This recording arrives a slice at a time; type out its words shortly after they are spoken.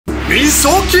みそ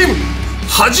きん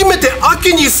初めて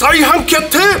秋に再販決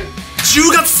定。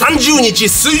10月30日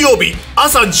水曜日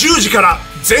朝10時から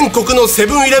全国のセ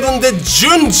ブンイレブンで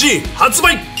順次発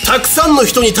売。たくさんの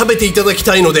人に食べていただき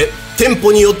たいので、店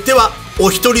舗によってはお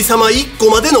一人様1個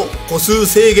までの個数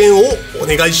制限をお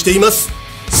願いしています。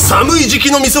寒い時期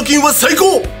のみそきんは最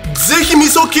高。ぜひみ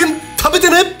そきん食べて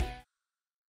ね。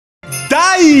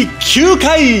第9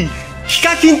回ヒ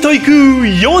カキンと行く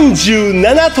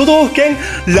47都道府県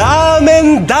ラー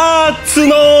メンダーツ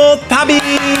の旅。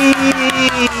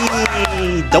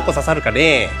どこ刺さるか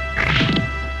ね。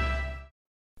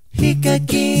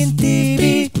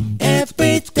HikakinTV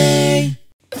Everyday。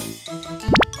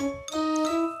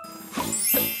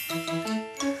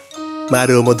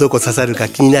丸尾もどこ刺さるか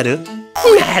気になる？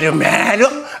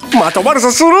また悪さ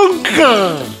するんか。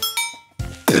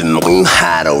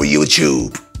ハロー YouTube。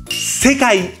世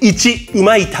界一う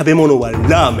まい食べ物は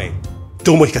ラーメン。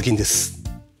どうもヒカキンです。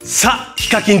さあ、ヒ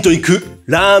カキンと行く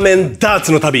ラーメンダー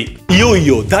ツの旅、いよい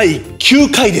よ第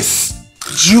9回です。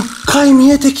10回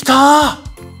見えてきた。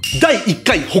第1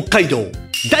回北海道、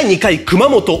第2回熊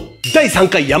本、第3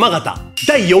回山形、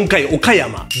第4回岡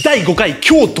山、第5回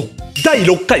京都、第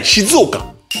6回静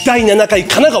岡、第7回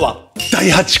神奈川、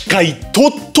第8回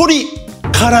鳥取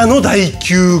からの第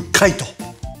9回と。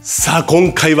さあ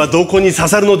今回はどこに刺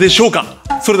さるのでしょうか。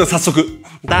それでは早速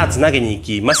ダーツ投げに行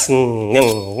きます。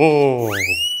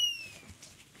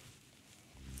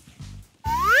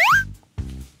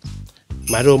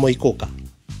丸尾も行こうか。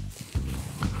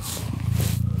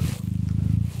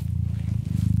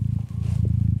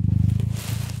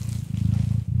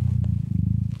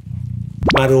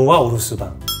丸尾はお留守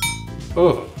番。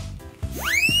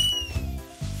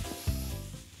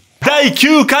第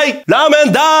9回ラー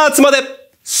メンダーツまで。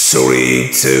3、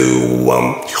2、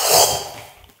1。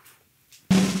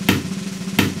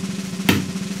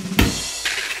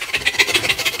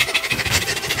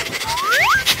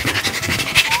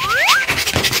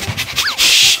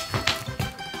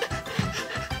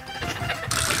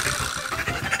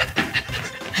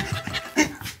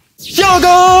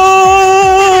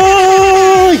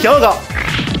兵庫。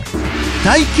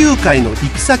第9回の行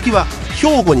き先は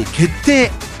兵庫に決定。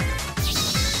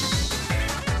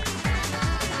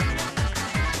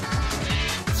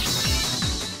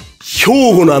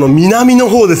兵庫の南の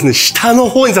方ですね。下の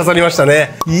方に刺さりました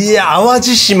ね。いや、淡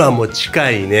路島も近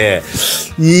いね。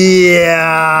い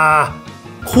や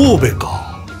ー、神戸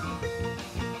か。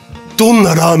どん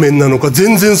なラーメンなのか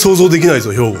全然想像できない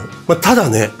ぞ、兵庫。ただ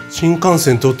ね、新幹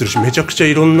線通ってるし、めちゃくちゃ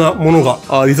いろんなものが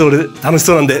ありそうで楽し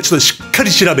そうなんで、ちょっとしっかり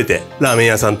調べて、ラーメン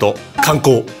屋さんと観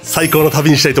光、最高の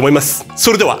旅にしたいと思います。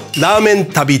それでは、ラーメン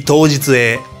旅当日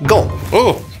へ、ゴ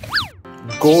ー！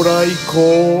ご来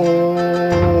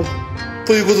光。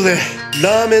ということで、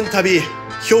ラーメン旅、兵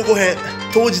庫編、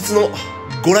当日の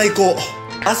ご来光、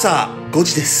朝5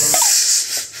時で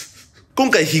す。今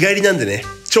回日帰りなんでね、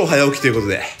超早起きということ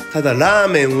で、ただラー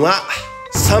メンは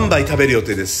3杯食べる予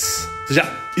定です。じゃあ、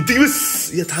行ってきま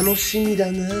す。いや、楽しみ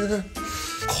だな。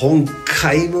今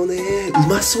回もね、う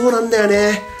まそうなんだよ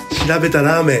ね。調べた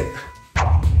ラーメン。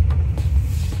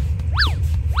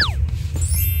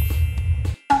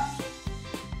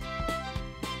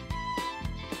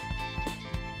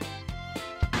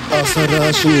朝ラ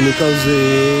ーシに向かうぜ。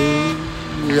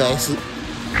ライス。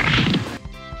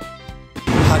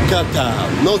博多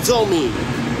のぞみ。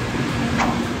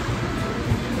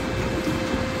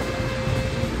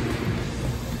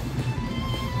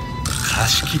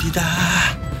貸し切りだ。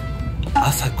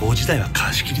朝5時台は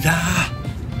貸し切りだ。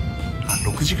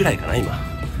6時ぐらいかな今。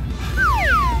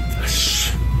よし。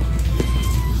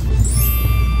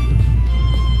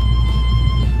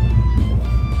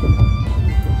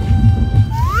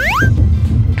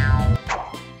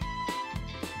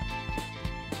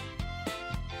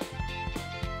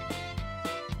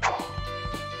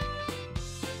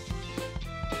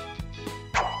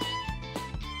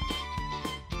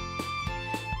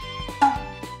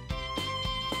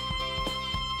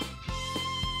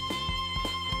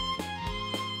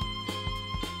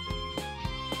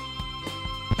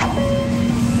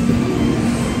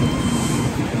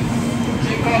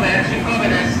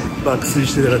爆睡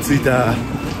してたら着いた。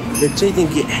めっちゃいい天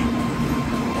気。い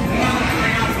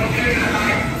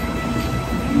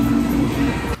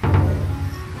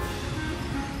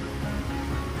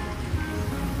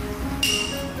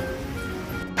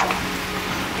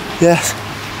や、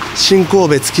新神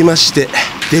戸着きまして、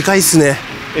でかいっすね、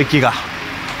駅が。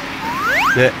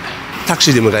で、タク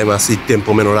シーで向かいます。1店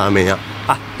舗目のラーメン屋。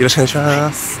あ、よろしくお願いし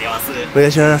ます。お願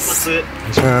いします。お願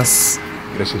いします。よ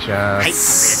ろしくお願いしま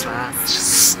す。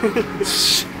はい、お願い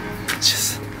しま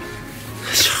す。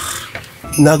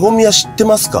なごみは知って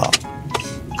ますか？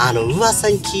噂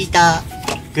に聞いた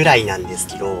ぐらいなんです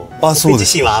けど、あ、そうで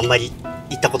す。僕自身はあんまり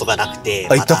行ったことがなくて。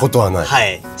あ、行ったことはない。は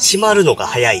い。閉まるのが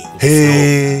早いんですよ。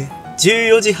へ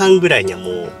14時半ぐらいにはも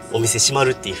うお店閉ま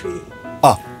るっていうふうに。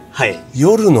あ、はい。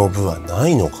夜の部はな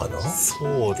いのかな？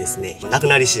そうですね。なく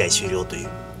なり次第終了という。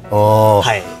ああ、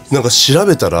はい。なんか調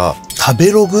べたら食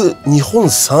べログ日本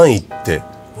3位って。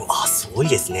あ、すごい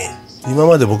ですね。今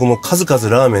まで僕も数々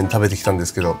ラーメン食べてきたんで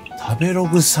すけど、食べロ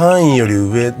グ3位より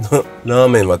上のラー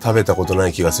メンは食べたことな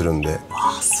い気がするんで。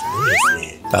あ、すごいで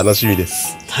すね。楽しみで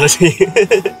す。楽しみ。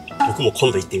僕も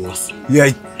今度行ってみます。いや、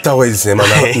行った方がいいですね。まあ、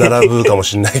並ぶかも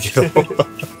しれないけど。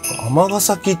尼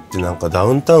崎ってなんかダ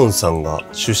ウンタウンさんが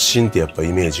出身ってやっぱイ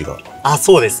メージが。あ、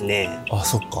そうですね。あ、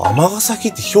そっか。尼崎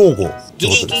って兵庫。ギ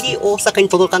リギリ大阪に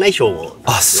届かない兵庫。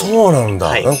あ、そうなんだ。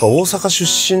はい、なんか大阪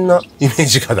出身なイメー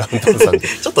ジがダウンタウンさんって。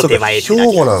ちょっと手前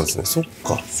兵庫なんですね。そっ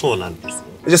か。そうなんです。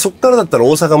じゃあそっからだったら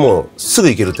大阪もうすぐ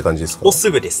行けるって感じですか？もうす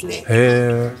ぐですね。へ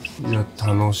え。いや、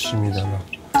楽しみだな。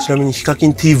ちなみに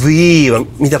HikakinTV は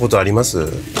見たことあります？もう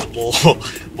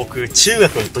僕中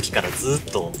学の時からず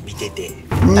っと見てて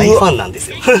大ファンなんで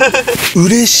すよ。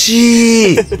嬉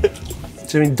しい。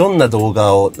ちなみにどんな動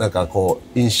画をなんかこ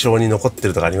う印象に残って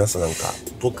るとかあります？なんか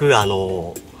僕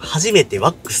初めて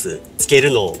ワックスつけ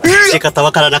るのつけ方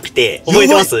わからなくて、覚え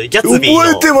てます？ギャツビーの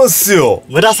覚えてますよ。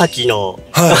紫のワ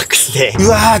ックスで、う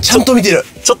わー、ちゃんと見てる。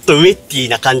ちょっとウェッティ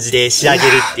な感じで仕上げる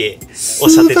っておっ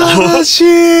しゃってた。素晴らしい。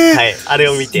はい、あれ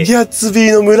を見て。ギャツビ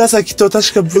ーの紫と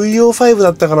確か VO5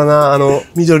 だったからな、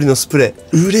緑のスプレ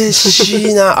ー。嬉し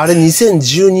いな。あれ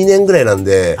2012年ぐらいなん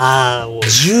で、ああ、もう。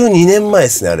12年前で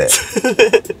すね、あれ。っ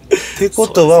てこ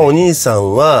とは、お兄さ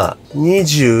んは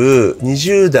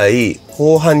20代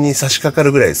後半に差し掛か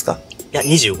るぐらいですか？いや、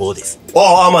25です。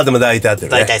ああ、まあでも大体合って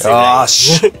るね。大体それぐらい。ああ、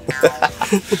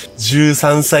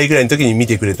13歳ぐらいの時に見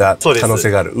てくれた可能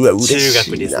性がある。うわ、嬉しいな。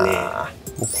中学ですね。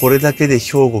もうこれだけで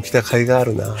兵庫来た甲斐があ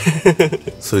るな。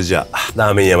それじゃあ、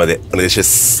ラーメン屋までお願いしま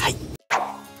す。はい。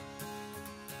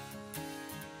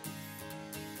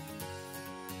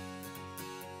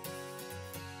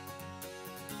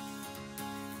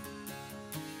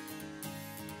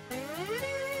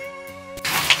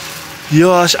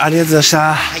よーし、ありがとうございました。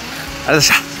はい、ありがとうございまし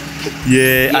た。イ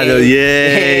エーイ、イ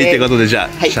エーイってことで、じゃ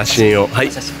あ、写真を。はい。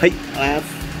はい。あ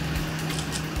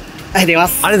りがとうございま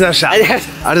す。ありがとうございました。ありがとうご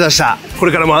ざいました。こ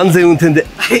れからも安全運転で。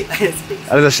はい、ありがとうご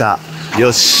ざいました。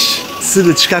よし。す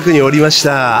ぐ近くに降りまし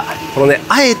た。このね、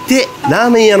あえてラー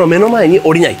メン屋の目の前に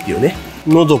降りないっていうね、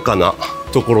のどかな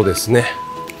ところですね。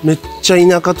めっちゃ田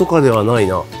舎とかではない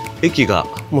な。駅が、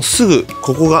もうすぐ、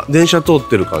ここが電車通っ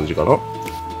てる感じかな。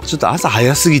ちょっと朝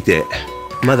早すぎて、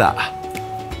まだ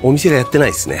お店がやってな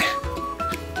いですね。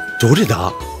どれ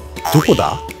だ？どこ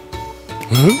だ？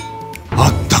あ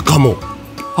ったかも。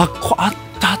あっ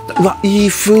た。うわ、いい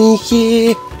雰囲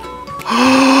気。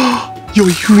はぁ、良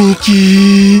い雰囲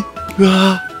気。う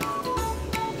わぁ。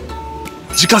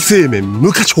自家製麺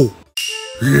無課長。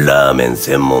ラーメン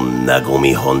専門なご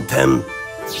み本店。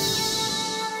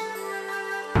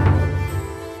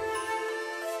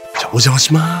じゃあ、お邪魔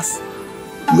します。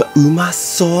うわ、うま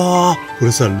そう。こ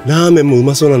れさ、ラーメンもう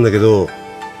まそうなんだけど、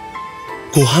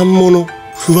ご飯もの、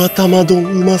ふわ玉丼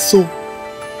うまそう。う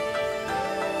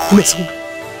まそう。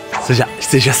それじゃあ、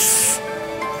失礼します。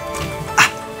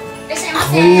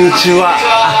こんにち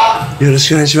は。よろし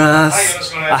くお願いしま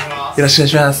す。よろしくお願い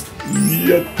します。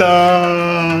やった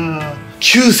ー。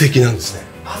9席なんですね。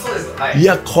あ、そうです。はい。い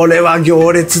や、これは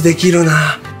行列できる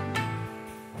な。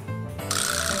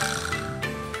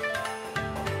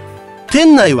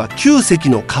店内は9席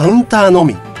のカウンターの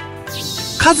み。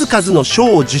数々の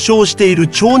賞を受賞している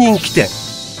超人気店。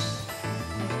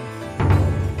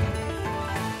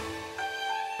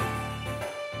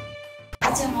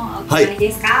はい、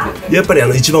やっぱり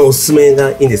一番おすすめ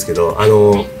がいいんですけど、塩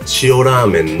ラ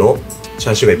ーメンのチ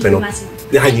ャーシューがいっぱいの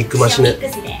で、はい、肉増しね、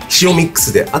塩ミック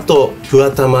スで、あとふ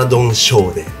わ玉丼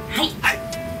小で、はい、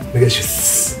お願いしま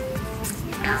す。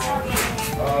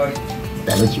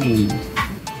楽しみ。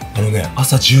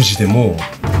朝10時でもう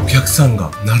お客さんが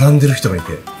並んでる人がい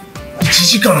て、1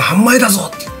時間半前だ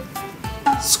ぞって。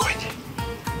すごいね。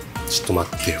ちょっと待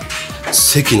ってよ。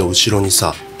席の後ろに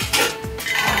さ、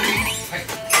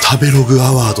食べログ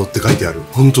アワードって書いてある。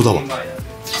本当だわ。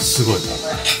すごい。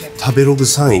食べログ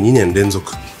3位2年連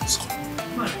続。すごい。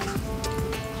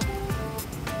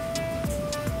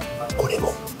これ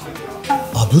も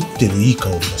炙ってるいい香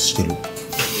りがしてる。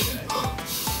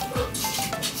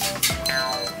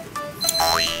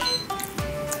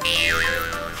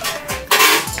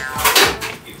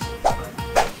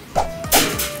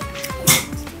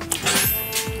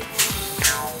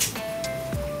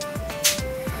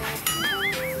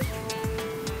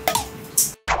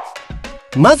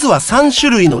まずは3種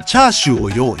類のチャーシューを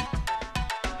用意。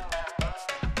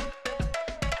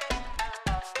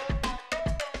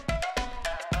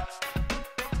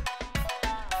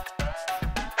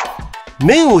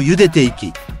麺を茹でてい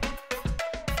き、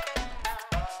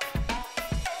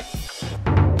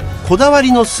こだわ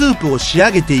りのスープを仕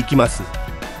上げていきます。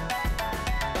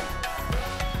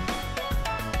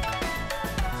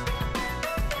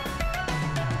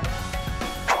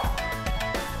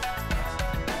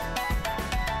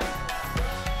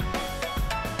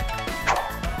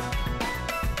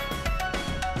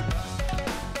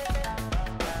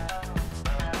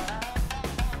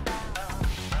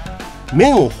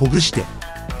麺をほぐして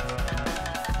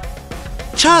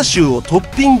チャーシューをト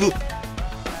ッピング。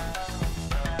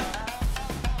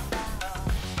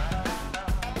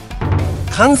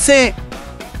完成。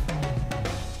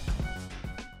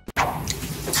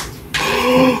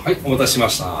はい、お待たせしま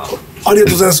した。ありが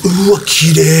とうございます。うわ、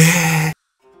綺麗。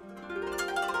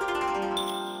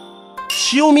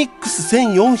塩ミックス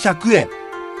1400円。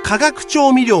化学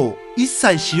調味料を一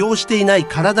切使用していない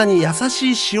体に優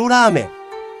しい塩ラーメン。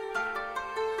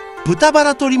豚バ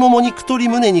ラ、鶏もも肉、鶏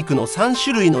胸肉の3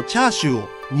種類のチャーシューを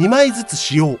2枚ずつ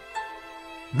使用。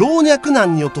老若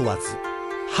男女問わず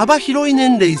幅広い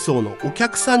年齢層のお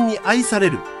客さんに愛され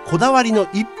るこだわりの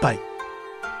一杯。い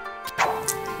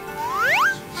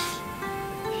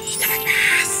ただきま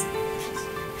す。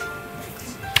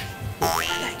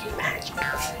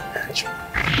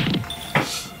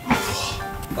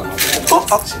お待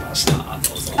たせしました。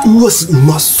どうぞ。うわ、う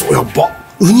まそう。やば、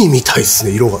ウニみたいです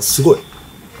ね。色がすごい。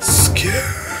すげえ。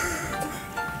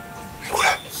これ、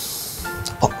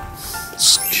あ、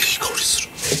すっげえいい香りする。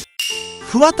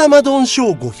ふわ玉丼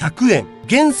小500円。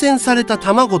厳選された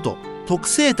卵と特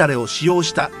製タレを使用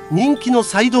した人気の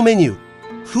サイドメニュー。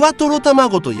ふわとろ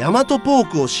卵と大和ポー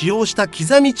クを使用した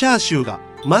刻みチャーシューが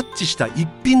マッチした一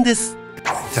品です。い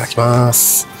ただきま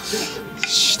す。い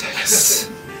ただきま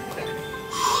す。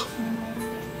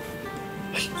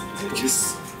はい、いただきま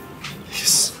す。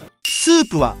スー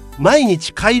プは毎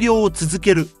日改良を続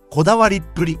けるこだわりっ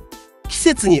ぷり。季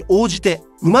節に応じて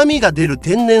旨味が出る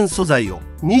天然素材を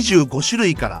25種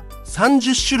類から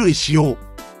30種類使用。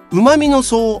旨味の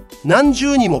層を何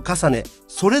重にも重ね、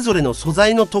それぞれの素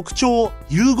材の特徴を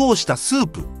融合したスー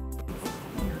プ。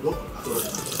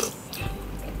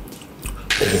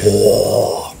お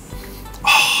お、あ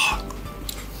あ、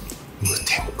無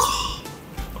添加。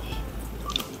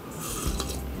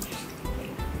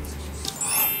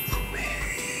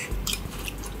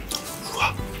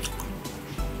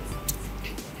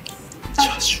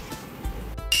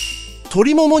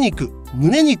鶏もも肉、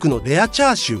胸肉のレアチ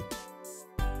ャーシュー。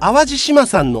淡路島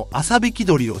産の朝びき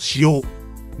鶏を使用。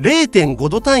0.5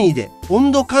 度単位で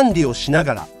温度管理をしな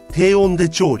がら低温で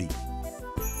調理。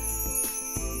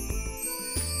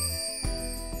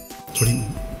鶏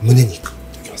胸肉いた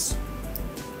だきます。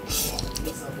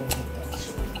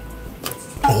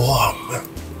おお、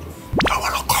柔ら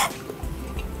か。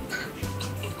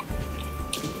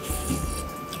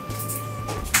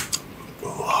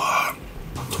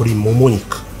鶏もも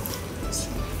肉。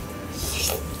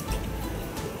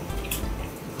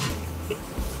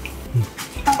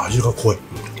味が濃い。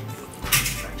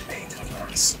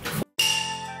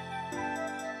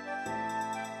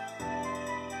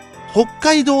北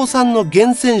海道産の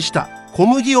厳選した小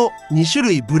麦を2種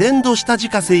類ブレンドした自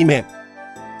家製麺。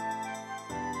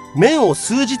麺を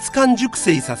数日間熟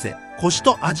成させ、コシ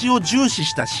と味を重視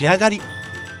した仕上がり。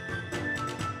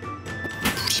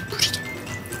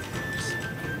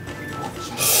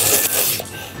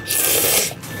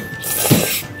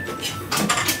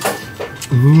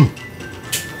プ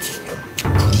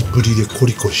リプリでコ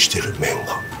リコリしてる。麺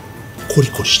がコリ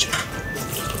コリしてる。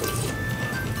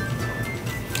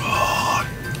あ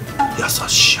あ、優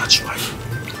しい味わい。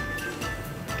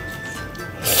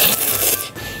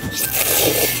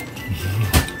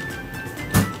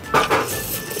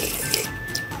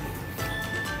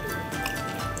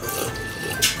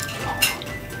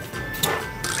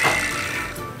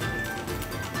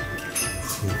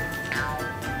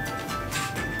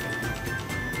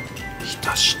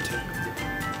浸して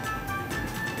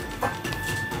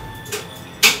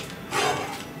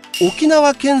沖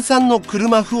縄県産の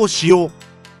車麩を使用。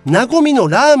名古屋の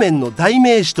ラーメンの代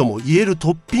名詞ともいえるト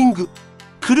ッピング。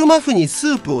車麩にス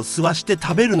ープを吸わして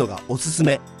食べるのがおすす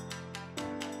め。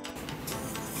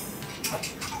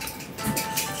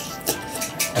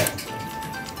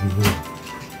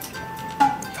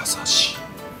優しい。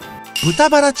豚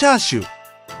バラチャーシュー。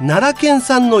奈良県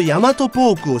産の大和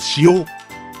ポークを使用。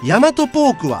大和ポ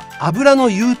ークは脂の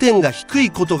融点が低い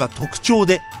ことが特徴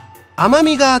で、甘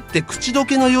みがあって口ど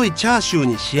けの良いチャーシュー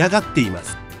に仕上がっていま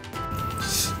す。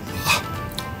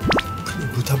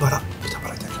豚バラいた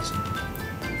だきます。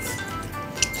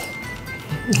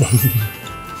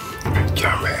めっち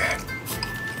ゃうめえ。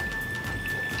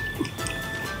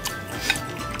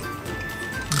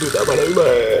豚バラうま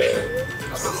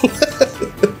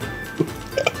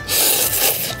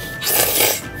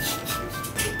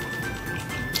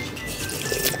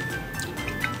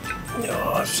い。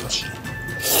よしよし。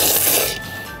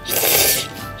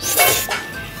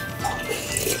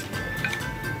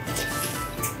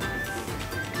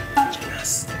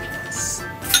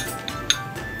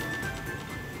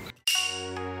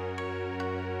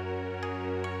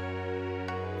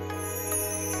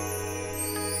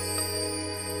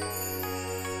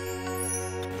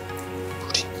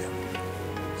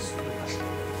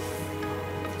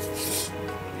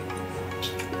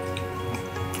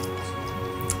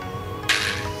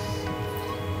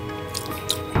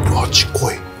味濃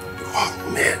い。う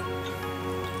めえ。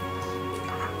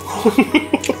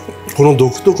この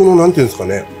独特のなんていうんですか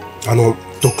ね、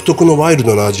独特のワイル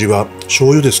ドな味は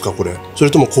醤油ですかこれ、そ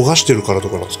れとも焦がしてるからと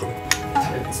かなんですかね。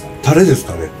タレです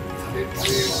かね。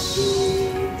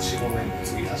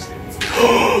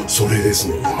それです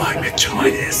ね。うまい、めっちゃうま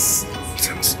いです。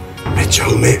めっちゃ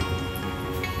うめえ。や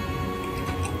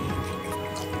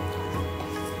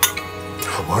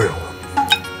ばいよ。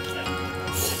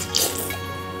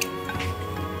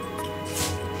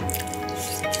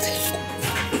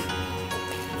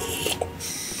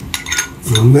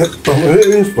うめっ。いいん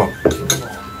ですか。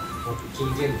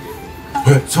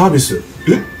サービス。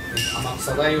天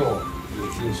草大王いう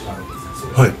品種があるんですけ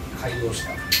ど、それを改良した。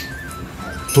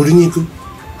鶏肉。地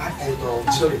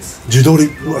鶏です。地鶏。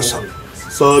うわ、サ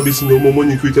ービスのもも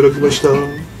肉いただきました。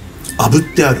炙っ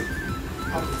てある。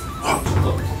特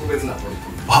別な鶏。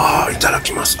ああ、いただ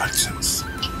きます。ありがとうございます。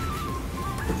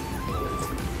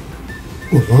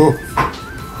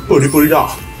ポリポリだ。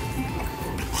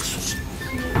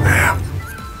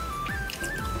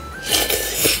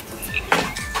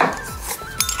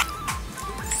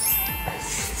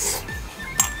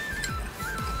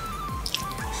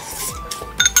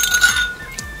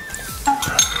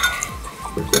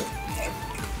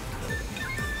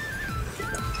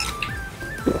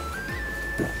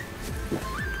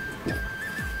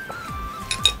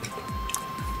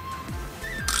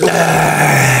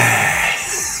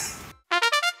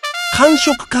完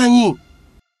食会員。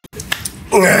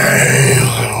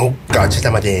ガチ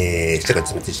玉でーす。冷たい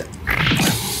した。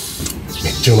め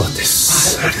っちゃうまかったで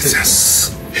す。ありがとうございま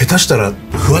す。下手したら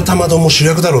ふわ玉丼も主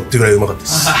役だろってぐらいうまかったで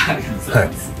す。はい。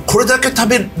これだけ食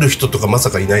べる人とかまさ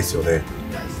かいないですよね。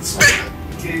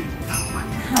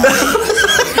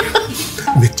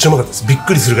めっちゃうまかったです。びっ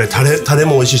くりするぐらいタレ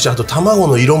も美味しいし、あと卵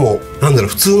の色もなんだろう、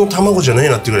普通の卵じゃない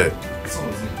なってぐらい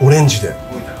オレンジで。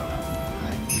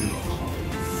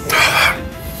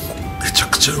めちゃ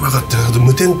くちゃうまかったよ。あと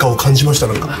無添加を感じました。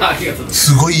なんか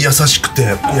すごい優しくて、い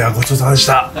やごちそうさまでし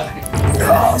た。い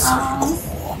や最高。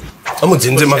あ、もう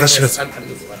全然任せてください。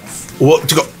お、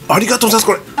てかありがとうございます。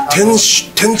これ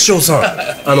店長さん、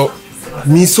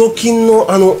みそきんの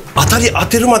当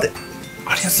てるまで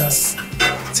ありがとうございます。ありが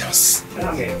とうございます。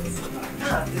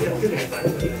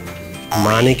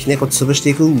招き猫潰して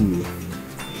いく。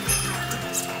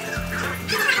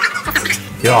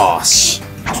よーし。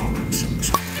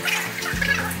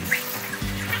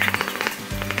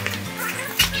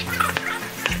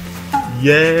イ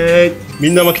エーイ。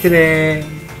みんなも来てね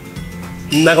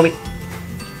ー。なごみ。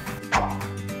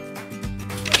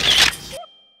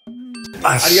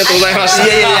ありがとうございました。い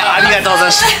やいやいや、ありがとうござい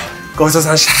ました。ごちそうさ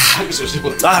までした。拍手をしても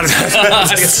らって。ありがとうございま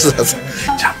す。じ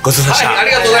ゃあごちそうさまでした。あ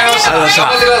りがとうございました。頑張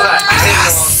ってください。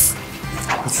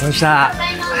ごちそうさまでした。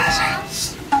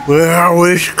うわ、美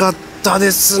味しかった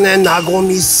ですね、なご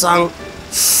みさん。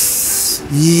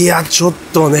いや、ちょっ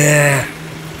とね、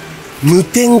無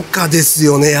添加です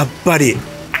よね、やっぱり。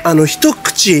一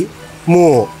口、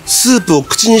もうスープを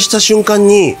口にした瞬間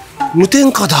に無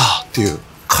添加だっていう、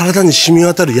体に染み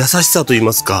渡る優しさといい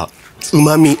ますか、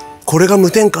旨味。これが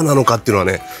無添加なのかっていうの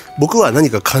はね、僕は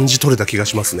何か感じ取れた気が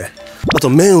しますね。あと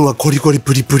麺はコリコリ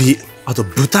プリプリ。あと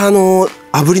豚の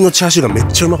炙りのチャーシューがめっ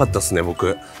ちゃうまかったですね、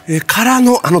僕。から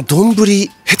の丼、下手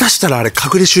したらあれ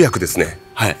隠れ主役ですね。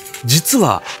はい。実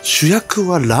は主役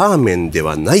はラーメンで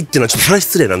はないっていうのはちょっとそれは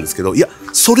失礼なんですけど、いや、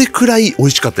それくらい美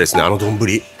味しかったですね、丼。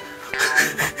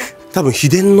多分秘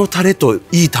伝のタレと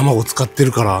いい卵を使って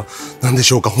るからなんで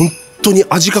しょうか。本当に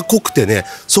味が濃くてね、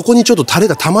そこにちょっとタレ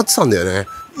が溜まってたんだよね。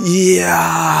い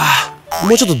やー、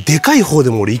もうちょっとでかい方で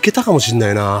も俺いけたかもしんな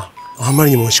いな。あんま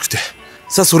りにも美味しくて。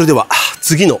さあ、それでは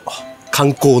次の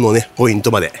観光のね、ポイン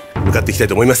トまで向かっていきたい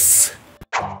と思います。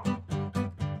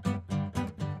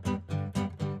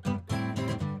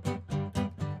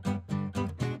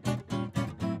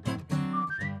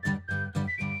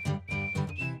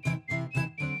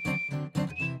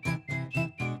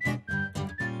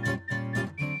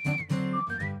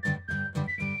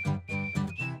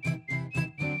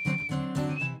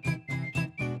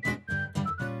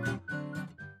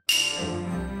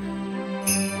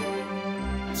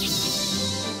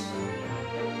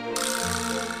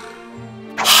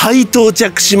はい、到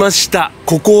着しました。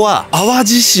ここは淡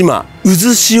路島う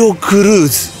ずしおクルー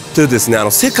ズというですね、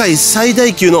世界最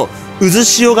大級のうず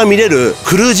しおが見れる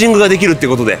クルージングができるって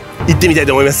ことで行ってみたい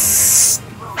と思います。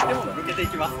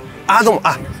あ、どうも、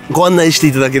ご案内して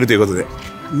いただけるということで。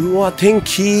うわ、天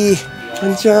気。こん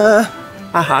にちは。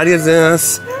ありがとうございま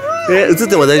す。映っ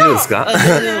ても大丈夫ですか？あ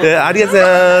りがとうござい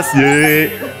ます。イエー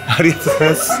イ。ありがとうござい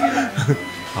ます。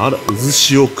あら、うず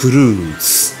しおクルー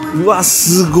ズ。うわ、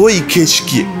すごい景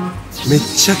色。めっ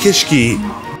ちゃ景色いい。こ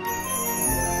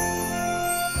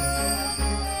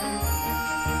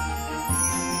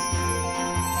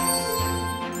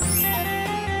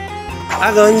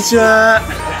んにちは。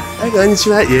こんにち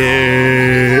は。イ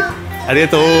エーイ。ありが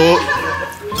とう。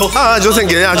乗船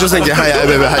機ね。乗船機。はい。はい。あり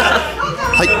が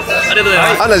とうござい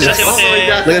ます。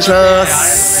お願いしま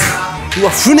す。う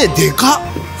わ、船でか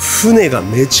っ。船が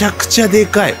めちゃくちゃで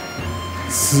かい。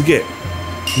すげえ。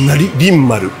リン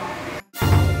マル。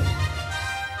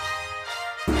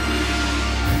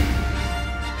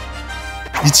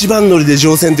一番乗りで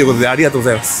乗船ということでありがとうご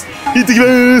ざいます。行ってき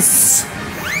ます。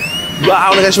わ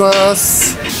あ、お願いしま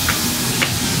す。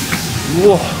う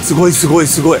わ、すごいすごい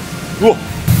すごい。うわ、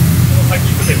先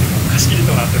すべて貸し切り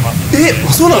となってま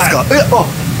す。そうなんですか。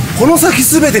この先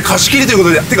すべて貸し切りというこ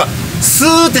とで、てかス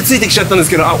ーってついてきちゃったんです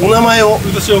けど、お名前を。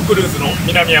うずしおクルーズの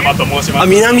南山と申します。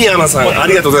南山さん、あ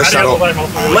りがとうございました。迷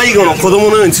子の子供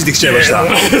のようについてきちゃいました。よ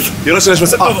ろしくお願いしま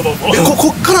す。こ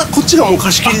っちがもう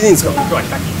貸し切りでいいんですか。僕はヒ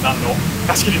カキンさんの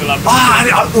貸し切りとなってます。あ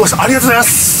りがとうございま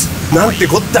す。なんて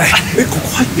こったい。ここ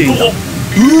入っていいんだ。うわー、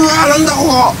なんだこ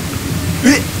こ。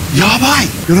やばい。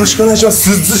よろしくお願いします。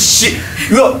涼し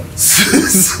い。うわ、涼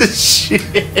しい。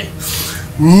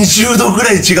20度ぐ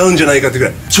らい違うんじゃないかってぐ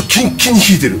らいキンキンに冷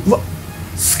えてる。うわ、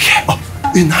すげ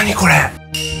え。何これ。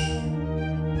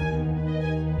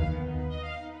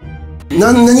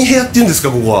何部屋っていうんですか、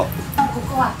ここは。こ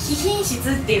こは貴賓室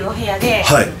っていうお部屋で、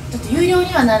はい、ちょっと有料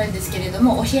にはなるんですけれど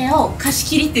も、お部屋を貸し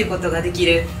切りっていうことができ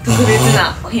る特別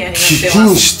なお部屋になってます。貴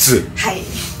賓室。はい。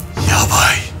や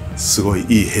ばい。すごい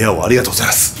いい部屋をありがとうござい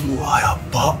ます。うわ、やっ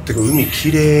ば。てか海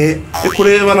きれい。こ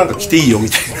れはなんか来ていいよみ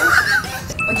たいな。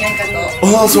おにゃんかと。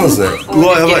そうなんですね。う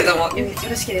わ、やばい。よ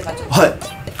ろしければちょっと。はい。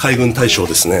海軍大将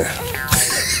ですね。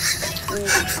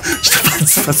ちょっ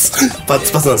とパ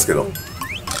ツパツなんですけど。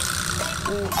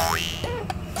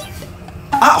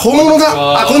本物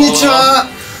だ。こんにちは。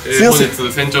すみません。本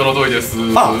日船長の土井です。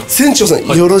船長さん、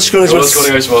よろしくお願いします。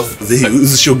よろしくお願いします。ぜひう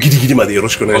ずしおギリギリまでよろ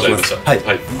しくお願いします。はい。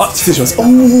失礼します。うわ。レ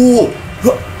ー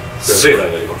ダー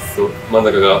になります。真ん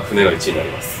中が船の位置にな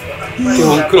ります。基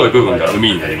本黒い部分が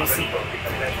海になります。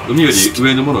海より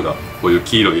上のものがこういう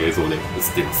黄色い映像で映っ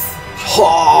ています。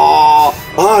は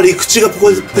あ。陸地がこ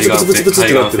こでプツプツプツプツっ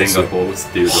てなってるんですね。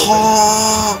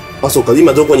そうか。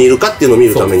今どこにいるかっていうのを見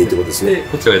るためにってことですね。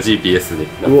こちらが GPS になっ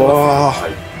てます。うわ。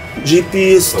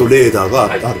GPS とレーダー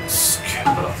がある。すげえ。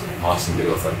回してみて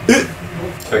ください。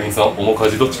ヒカキンさん、面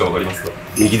舵どっちかわかりますか？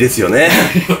右ですよね。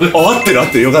合って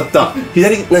る。よかった。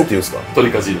左なんて言うんですか？取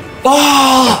り舵。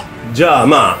じゃ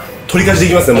あ取り舵でい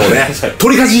きますね、もうね。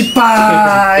取り舵いっ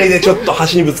ぱいでちょっと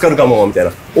橋にぶつかるかもみたい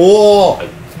な。時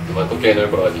計の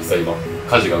横は実際今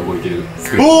舵が動いてる。な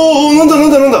ん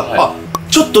だ。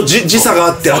ちょっと時差が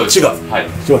あって、あっちが。い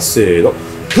きます、せーの。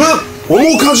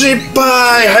面舵いっ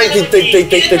ぱい。はい、いった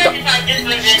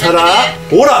したら、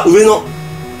ほら、上の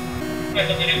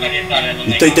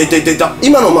いった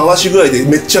今の回し具合で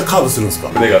めっちゃカーブするんですか？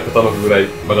船が傾くぐらい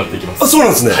曲がっていきます。そうな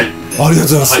んですね。ありがとうご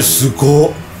ざいます。すごい。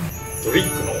ドリン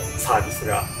クのサービス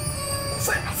がご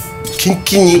ざいます。キン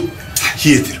キンに冷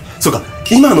えてる。そうか、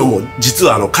今のも実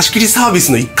は貸し切りサービス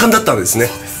の一環だったんですね。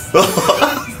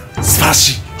素晴ら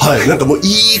しい。なんかもう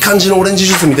いい感じのオレンジ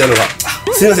ジュースみたいなのが。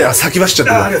すみません、先走っち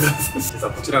ゃって。実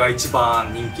はこちらが一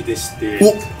番人気でして、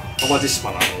淡路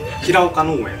島の平岡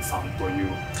農園さんという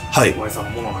おやさん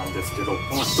のものなんですけど、こ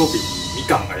の一瓶にみ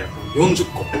かんが約40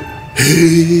個。へ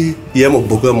え。いや、もう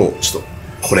僕はもうちょっと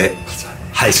これ、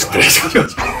はい、知ってます。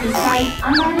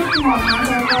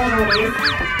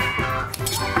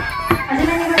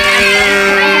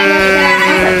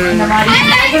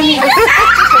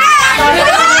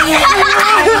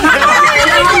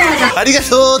ありが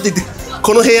とうって言って。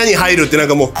この部屋に入るってなん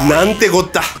かもうなんてこっ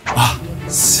た。あ、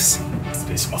失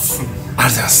礼します。ありがとうご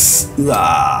ざいます。う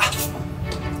わー、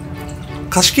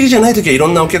貸し切りじゃない時はいろ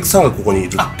んなお客さんがここにいるっ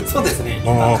てこと？そうですね、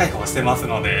今開放してます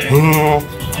ので。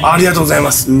ありがとうござい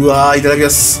ます。うわー、いただきま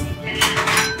す。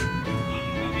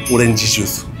オレンジジュー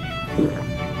ス。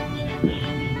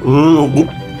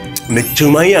めっちゃ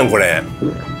うまいやんこれ。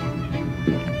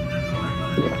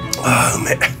あー、う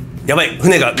めえ。やばい、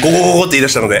船がゴゴゴゴって言い出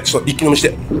したのでちょっと一気飲みし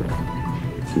て。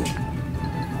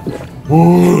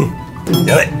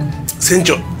やばい、船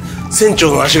長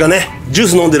の足がね、ジュー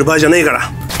ス飲んでる場合じゃねえか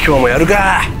ら今日もやる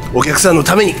か。お客さんの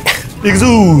ために行くぞ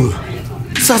ー。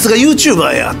さすが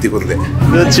YouTuber やっていうことで、こんに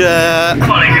ちは。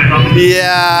い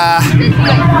やー、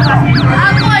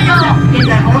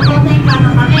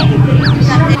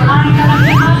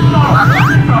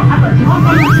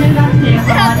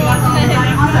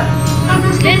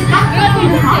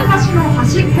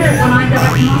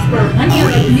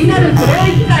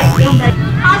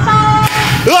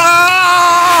うわ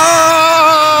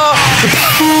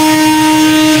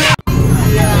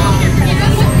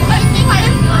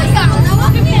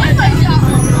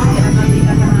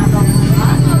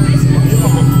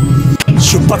ー、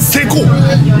出発成功。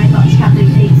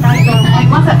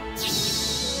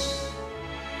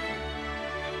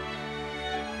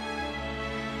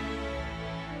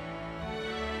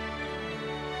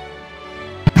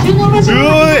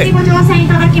ご乗船い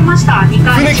ただきました。2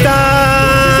階船来た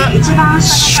ー。一番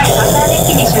下の階、バザーデッ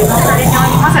キに収納されており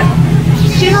ます。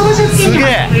収納場所付近には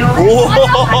不要なものが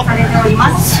配されており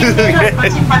ます。パ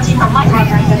チンパチンと前ご案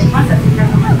内いたしま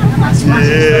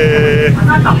す。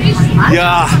い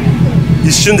やー、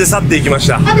一瞬で去っていきまし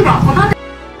た。ではこの後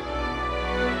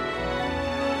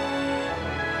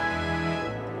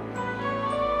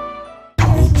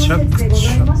めちゃくち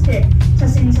ゃゴ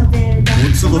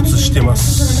ツゴツしてま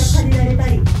す。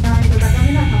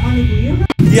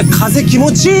いや、風気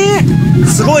持ちいい。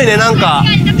すごいね、なんか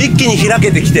一気に開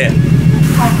けてきて。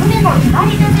船の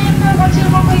左手前方ご注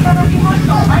目いただきます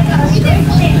と、前から左手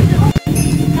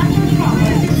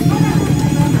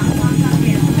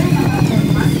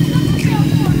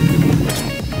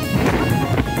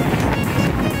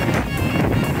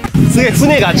すげえ、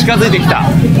船が近づいてきた。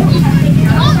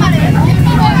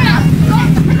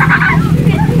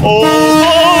おー、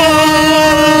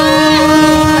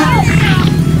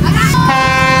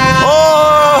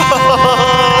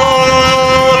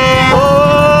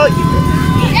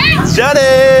じゃあね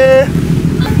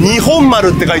ー。日本丸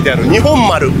って書いてある。日本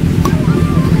丸。い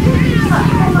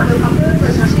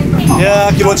や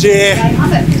ー、気持ちいい。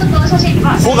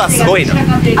穂がすごいな。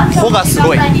穂がす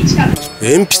ごい。鉛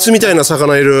筆みたいな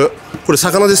魚いる。これ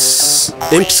魚です。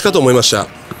鉛筆かと思いました。こ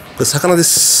れ魚で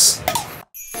す。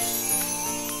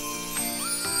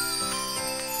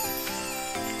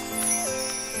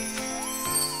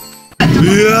う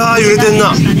わー、揺れてんな。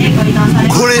こ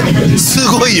れす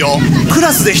ごいよ。ク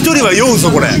ラスで一人は酔う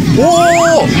ぞこれ。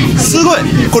おお、すごい。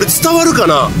これ伝わるか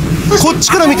な。こっ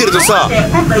ちから見てるとさ、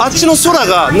あっちの空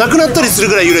がなくなったりする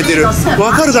ぐらい揺れてる。わ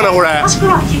かるかなこれ。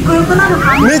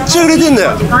めっちゃ揺れてんだ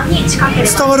よ。伝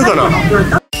わるかな。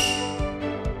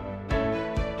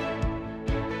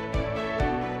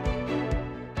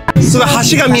すごい、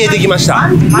橋が見えてきました。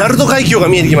鳴門海峡が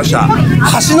見えてきました。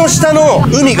橋の下の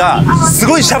海がす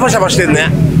ごいシャバシャバしてんね。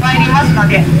参りますの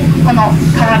で、この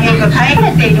川流が帰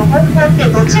れている方向って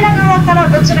どちら側から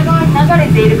どちら側に流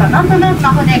れているか、なんとなく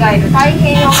の船がいる太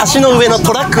平洋橋の上の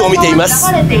トラックを見ていま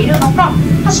す。流れているのか、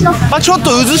橋のあ、ちょっと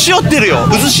渦潮ってるよ。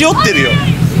渦潮ってるよ。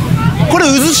これ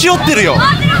渦潮ってるよ。ほ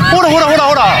らほらほら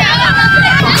ほら。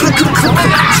くるくるくるくる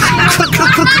くる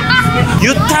くるくる。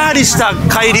ゆったりした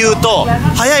海流と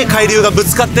速い海流がぶ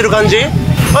つかってる感じ。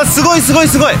あ、すごいすごい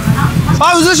すごい。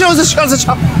あ、渦潮渦潮渦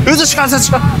潮渦潮渦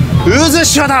潮渦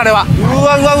潮だあれは。う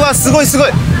わうわうわ、すごいすご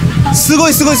いすご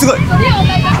いすごいすごい。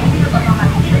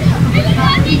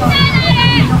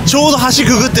ちょうど橋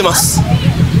くぐってます。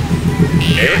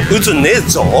渦ねえ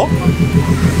ぞ。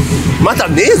また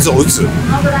ねえぞ渦。渦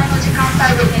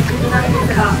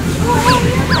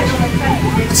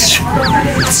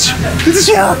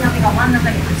潮。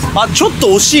あ、ちょっと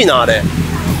惜しいなあれ。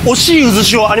惜しい渦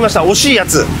潮ありました。惜しいや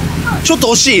つ。ちょっと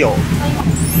惜しいよ。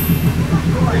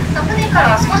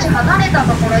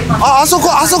あ、あそ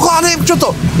こあれちょっ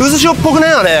と渦潮っぽくね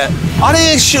あれ。あ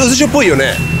れ渦潮っぽいよ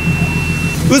ね。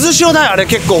渦潮だよあれ。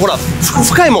結構ほら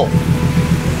深いもん。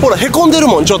ほらへこんでる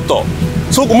もんちょっと。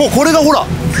そこもうこれがほら。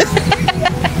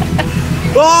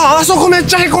わあ、あそこめっ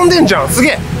ちゃへこんでんじゃん。すげ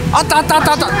え。あったあったあっ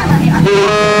たあった。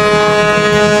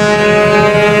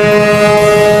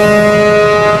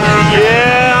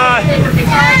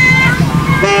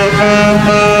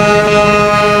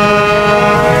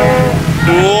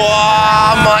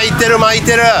巻いてる巻い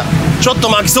てる。ちょっと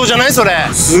巻きそうじゃない？それ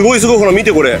すごいすごい。ほら見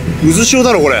てこれ、うずしお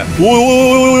だろこれ。おいおいおい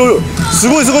おいおい、す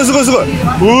ごいすごいすごいすごい。おい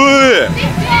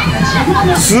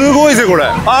すごいぜこれ。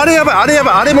あれやばい、あれや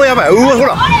ばい、あれもやばい。うわほ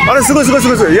ら、あれすごいすごいす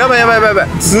ごいすごい。やばいやばいやばいや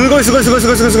ばい。すごいすごいすごいす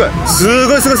ごいすごいすごいす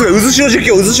ごいすごいすごい。うずしお実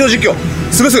況、うずしお実況、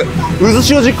すごいすごい。うず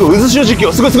しお実況、うずしお実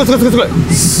況、すごいすごいすごいすごいすご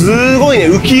い。すごいね、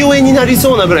浮世絵になり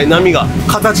そうなぐらい波が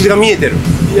形が見えてる。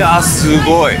いやーす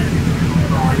ごい。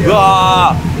う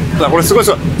わーこれすごいす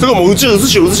ごいすごい。もううず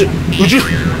しおうずし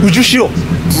お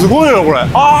すごいなこれ。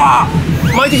ああ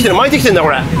巻いてきてる巻いてきてんだこ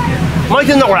れ。巻い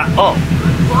てんだこれ。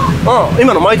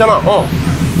今の巻いたな。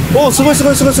おすごいす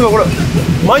ごいすごいすごい。これ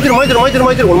巻いてる巻いてる巻いてる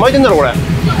巻いてる。これ巻いてんだろこれ。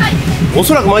お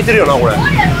そらく巻いてるよなこれ。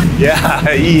いや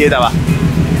ーいい絵だわ。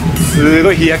す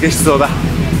ごい日焼けしそうだ。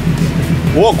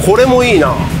おこれもいい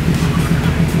な、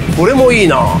これもいい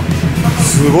な。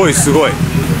すごいすごい。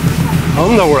な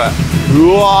んだこれ。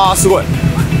うわーすごい。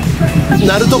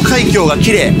鳴門海峡が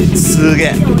綺麗。すげ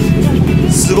え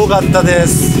すごかったで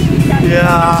す。い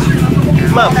や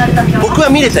ーまあ僕は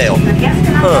見れたよ。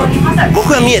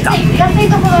僕は見えた。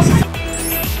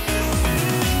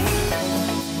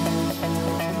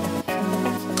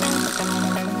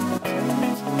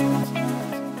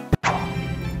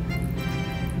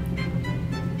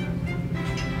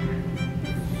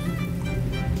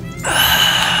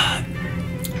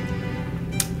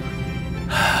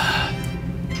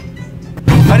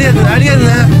ありがとうね、ありがとう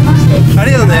ね、あ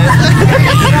りがとうね。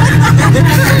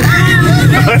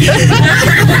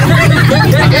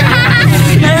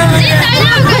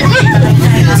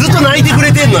ずっと泣いてく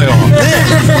れてんのよ。ね、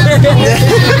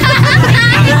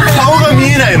顔が見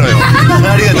えないのよ。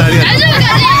ありがとうありがとう。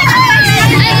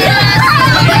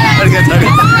ありがとうあ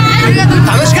りがとう。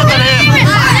楽しかったね。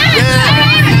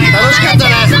楽しかった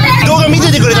ね。動画見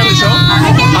ててくれたんでしょ。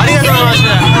ありがとうございまし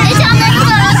た。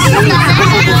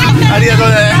ありがとう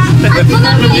ね。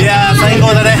いやー最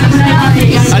高だね。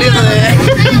ありがとうね。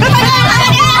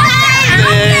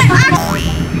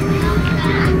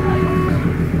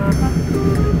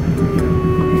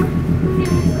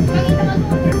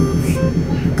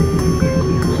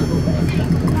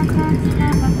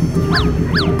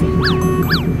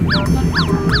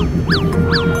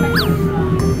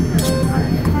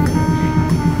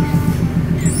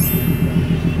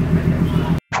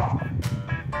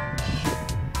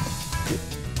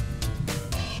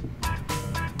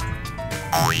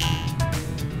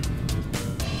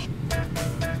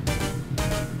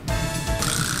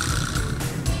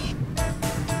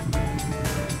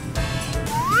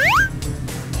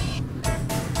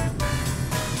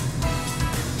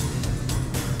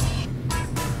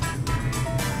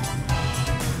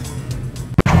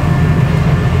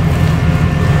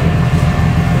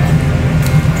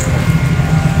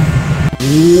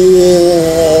お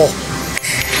お、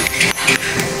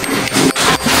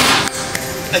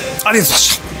ありがとうございま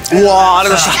した。うわーあり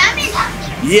がとうございま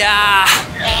した。いや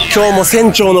ー今日も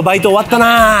船長のバイト終わった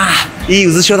なー。いい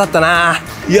うずしおだったな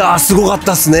ー。いやーすごかっ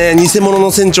たっすね。偽物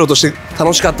の船長として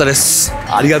楽しかったです。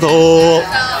ありがとう。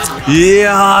い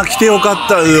やー来てよかっ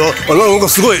たよ。なんか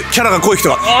すごいキャラが濃い人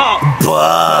が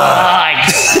バ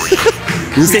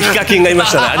ーイ偽ヒカキンがいま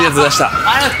したね。ありがとうございました。あ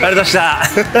りがとうございました。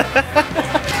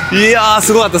いやー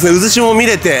すごかったですね。うずしも見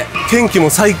れて天気も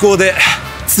最高で、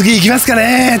次行きますか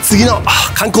ね。次の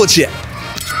観光地へ。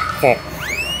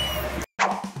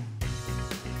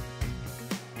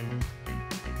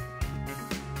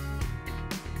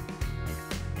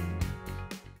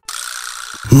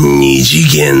二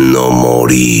次元の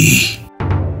森。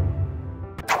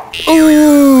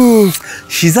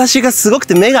日差しがすごく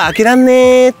て目が開けらん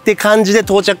ねーって感じで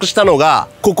到着したのが、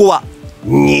ここは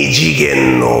二次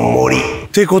元の森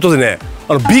ということでね、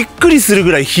びっくりする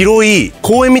ぐらい広い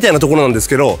公園みたいなところなんです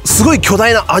けど、すごい巨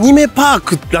大なアニメパー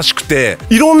クらしくて、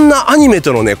いろんなアニメ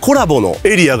とのねコラボの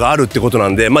エリアがあるってことな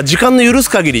んで、時間の許す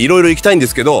限りいろいろ行きたいんで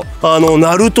すけど、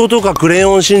ナルトとかクレ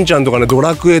ヨンしんちゃんとかね、ド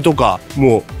ラクエとか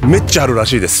もうめっちゃあるら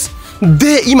しいです。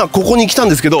で今ここに来たん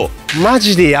ですけど、マ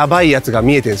ジでやばいやつが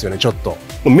見えてんですよね。ちょっと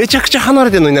めちゃくちゃ離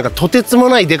れてるのに、なんかとてつも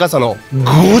ないでかさの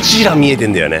ゴジラ見えて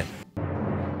んだよね。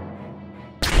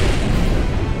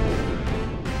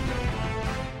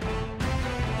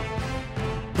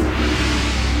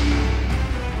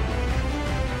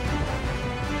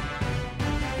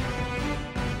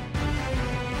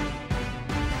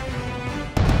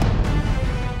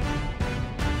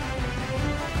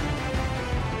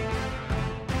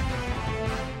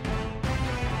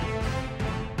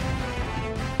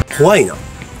怖いな。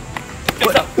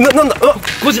なんだ、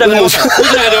ゴジラが出ました。ゴ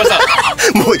ジラが出ました。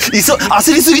もう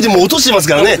焦りすぎてもう落としてます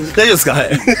からね。大丈夫ですか。は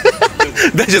い。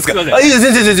大丈夫ですか？あ、いや、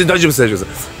全然大丈夫です、大丈夫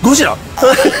です。ゴジラ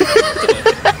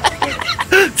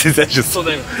全然大丈夫です。大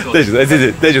丈夫です。全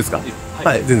然大丈夫ですか？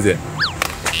はい、全然。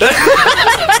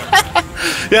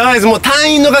やばいです。もう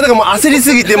隊員の方がもう焦り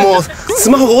すぎて、もうス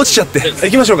マホが落ちちゃって。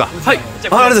行きましょうか。はい。ありがと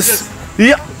うございます。い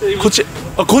や、こっ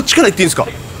ちから行っていいんですか？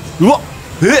うわ、こ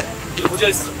ちら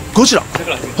です。ゴジラ。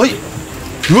はい。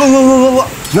うわ、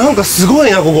なんかすご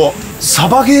いな、ここ。サ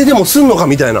バゲーでもすんのか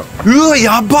みたいな。うわ、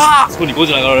やばー。そこにゴ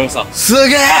ジラが現れました。す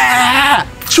げー、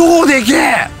超でけ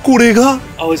え。これが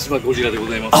淡路島ゴジラでご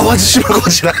ざいます。淡路島ゴ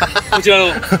ジラ。こちら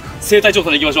の生態調査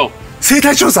に行きましょう。生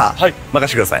態調査、はい、任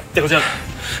せてください。で、こちら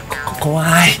怖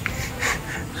い。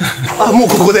あ、もう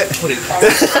ここで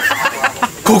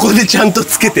ここでちゃんと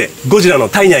つけてゴジラの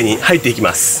体内に入っていき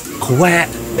ます。怖い。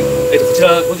こち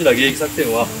らゴジラ迎撃作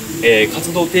戦は、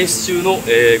活動停止中の、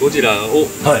ゴジラを、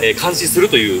監視する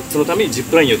という、そのためにジッ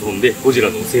プラインを飛んでゴジラ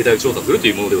の生態を調査すると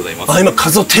いうものでございます。あ、今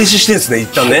活動停止してるんですね、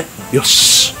一旦ね。よ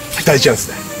し、大チャンス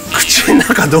ね。口の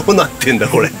中どうなってんだ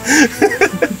これ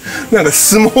なんか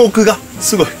スモークが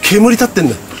すごい煙立ってん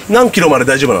だ。何キロまで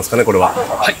大丈夫なんですかね、これは。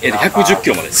はい、110キ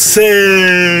ロまでです。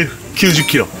90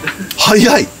キロ。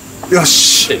早い。よ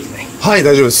し。はい、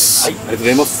大丈夫です。はい、ありがとうご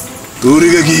ざいます。俺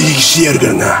が迎撃してやるか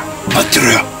らな。待って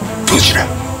ろよ、ゴジラ。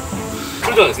そ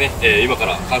れではですね、今か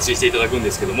ら監視していただくん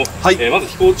ですけども、はい、まず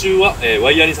飛行中は、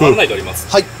ワイヤーに触らないでおります。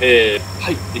はい。で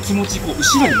気持ちこう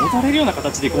後ろに持たれるような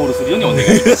形でゴールするようにお願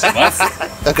いいたします。わ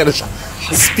かりました。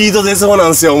スピード出そうな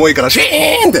んですよ、重いから。シ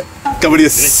ーンって。頑張りで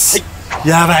す。はい。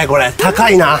やばい、これ高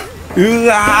いな。う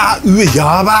わー、上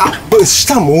やば。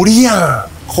下森やん。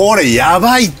これや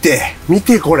ばいって。見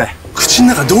てこれ。口の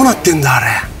中どうなってんだあれ。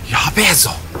やべえ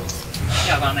ぞ。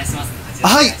ではご案内します。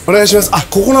はい、お願いします。あ、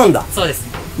ここなんだ。そうです。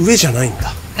上じゃないん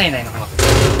だ。体内の方。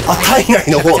あ、体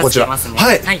内の方はこちら。はい。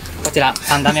はい、こちら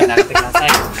3段目を上がってください。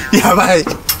やばい。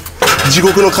地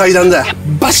獄の階段だよ。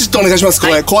バシッとお願いします。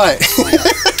怖い、怖い。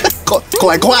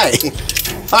怖い。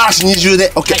あーし、二重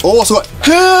で。オッケー。おお、すごい。へ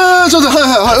え、ちょっと、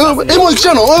はい。もう来ち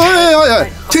ゃうの。は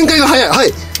い。展開が早い。は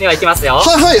い。では行きますよ。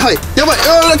はい。やばい。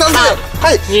頼む。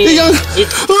はい。いきます。うわ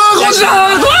ー、ゴジラ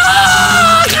ー。うわ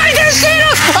ー、回転している。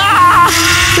あ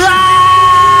ー、うわ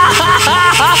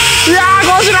ー、いやー、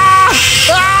ゴジラー。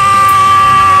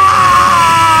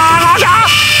ゴジラー。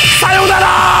さようなら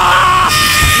ー。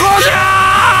ゴジラ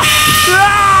ー。うわ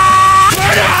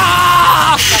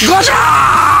ー、ゴジラー。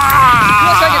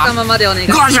申し上げたままでお願いし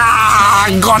ます。ゴジラ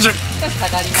ー。少し下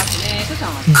がりますね。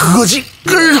ゴジ。お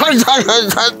疲れ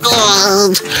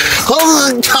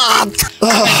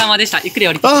様でした。ゆっくり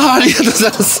降りて。ありがとうござ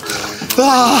います。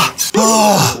あ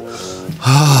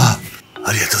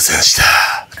りがとうございました。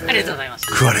ありがとうございました。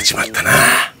食われちまったな。や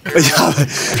ばい、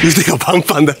腕がパン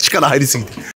パンだ。力入りすぎ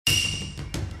て。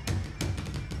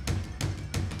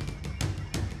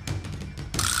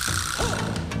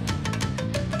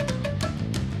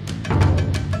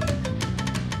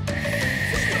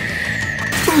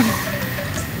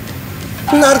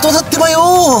ナルトだってばよ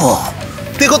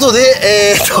ー。ってこと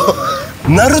で、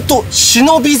ナルト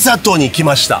忍び里に来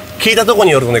ました。聞いたとこ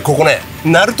によるとね、ここね、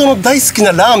ナルトの大好き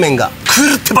なラーメンが来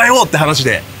るってばよーって話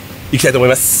で行きたいと思い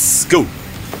ます。ゴー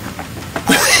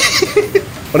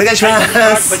お願いしま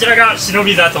す。こちらが忍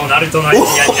び里ナルトのエリア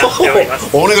になっております。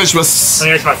お願いします。お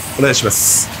願いします。お願いしま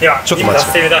す。では、ちょっと待っ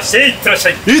て。手出していってらっしゃ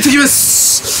い。行ってきま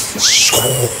す。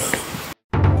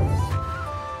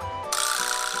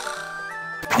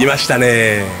いました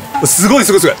ね。すごい。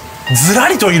ずら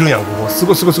りといるやん、ここ。す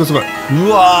ごい。う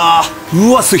わ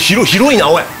ー、広いな、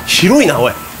おい。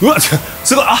うわ、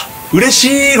すごい。あ、嬉し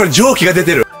い。これ蒸気が出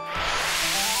てる。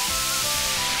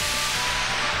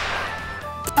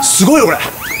すごいよ、これ。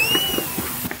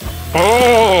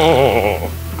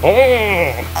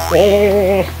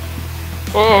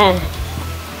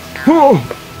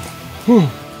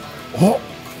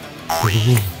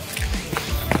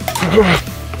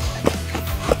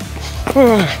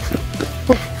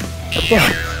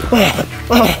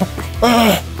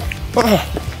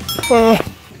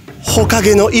ほか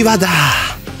げの岩だ。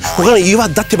ほかげの岩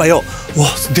だってばよ。わ、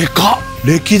でかっ。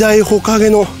歴代ほかげ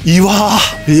の岩。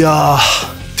いや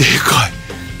ー、でかい。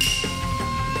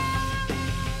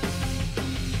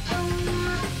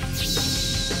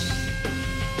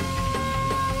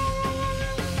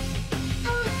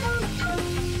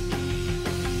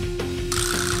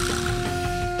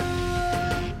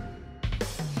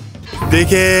で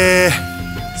けー。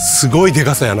すごいで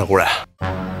かさやな、これ。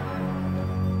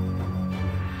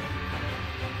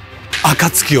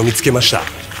暁を見つけました。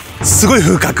すごい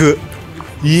風格。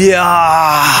い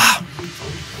やー、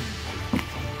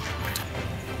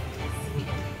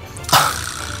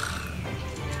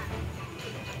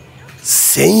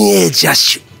先鋭ジャッ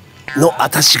シュ。の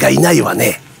私がいないわ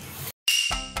ね。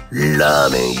ラ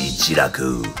ーメン一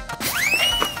楽。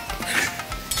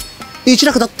一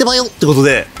楽だってばよってこと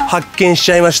で発見し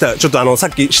ちゃいました。ちょっとさっ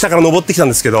き下から登ってきたん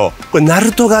ですけど、これナ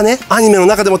ルトがね、アニメの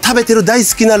中でも食べてる大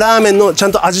好きなラーメンのちゃ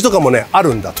んと味とかもね、あ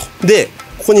るんだと。で、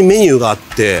ここにメニューがあっ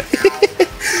て、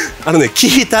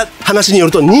聞いた話によ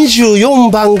ると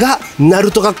24番がナ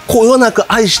ルトがこよな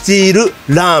く愛している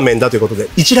ラーメンだということで、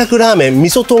一楽ラーメン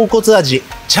味噌豚骨味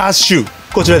チャーシュー、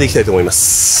こちらでいきたいと思いま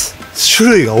す。種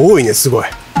類が多いね、すごい。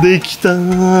できた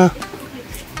ー。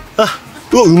あ、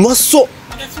うわ、うまそう。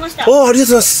あ、ありがとうご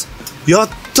ざいます。やっ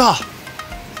た。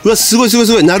うわ、すごいすごい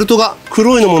すごい。ナルトが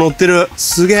黒いのも乗ってる。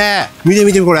すげえ。見て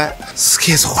見てこれ。す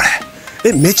げえぞこ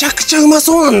れ。めちゃくちゃうま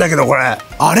そうなんだけどこれ。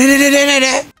あれれれれれ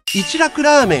れ。一楽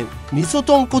ラーメン味噌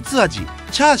豚骨味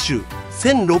チャーシュ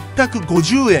ー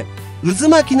1650円。渦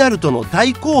巻きナルトの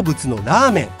大好物のラ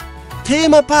ーメン。テー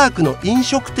マパークの飲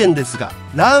食店ですが、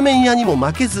ラーメン屋にも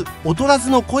負けず劣らず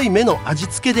の濃いめの味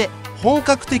付けで本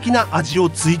格的な味を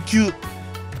追求。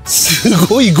す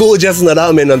ごいゴージャスなラ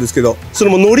ーメンなんですけど、そ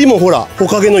れも海苔もほら、木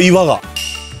陰の岩が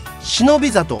忍び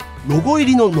里ロゴ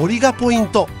入りの海苔がポイン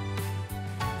ト。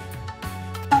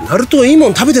ナルトいいも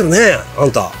ん食べてるね、あ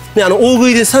んたね。大食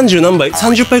いで30何杯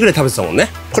30杯ぐらい食べてたもんね。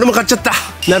これも買っちゃった。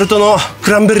ナルトの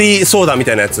クランベリーソーダみ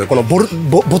たいなやつ、このボ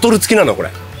トル付きなのこれ。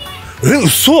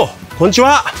嘘。こんにち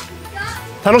は。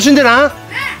楽しんでな。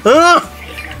あ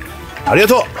りが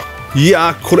とう。い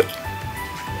やー、これ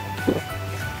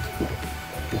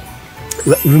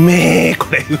うめえ。こ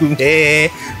れうめ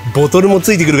え。ボトルも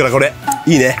ついてくるからこれ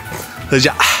いいね。それじ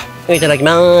ゃあいただき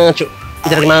まーちゅ。い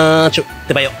ただきまーちゅっ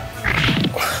てばよ。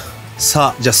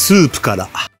さあ、じゃあスープから。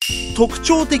特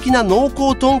徴的な濃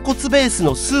厚豚骨ベース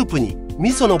のスープに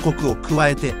味噌のコクを加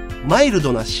えてマイル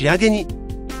ドな仕上げに。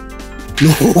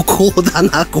濃厚だ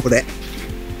なこれ。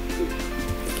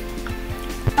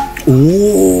お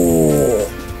お、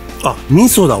あ、味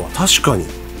噌だわ。確かに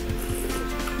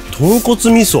豚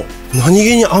骨味噌、何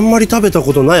気にあんまり食べた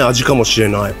ことない味かもしれ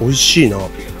ない。美味しいな。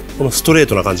このストレー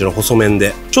トな感じの細麺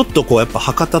で、ちょっとこうやっぱ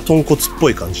博多豚骨っぽ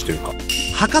い感じというか、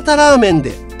博多ラーメン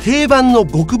で定番の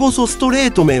極細ストレ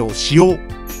ート麺を使用。い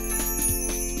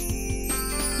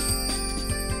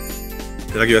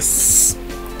ただきます。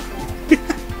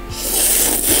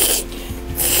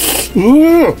う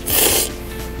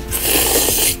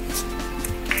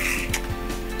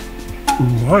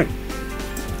まい。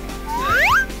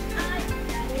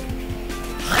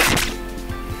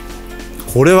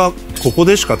これはここ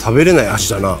でしか食べれない味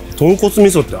だな。豚骨味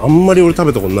噌ってあんまり俺食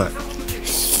べたことない。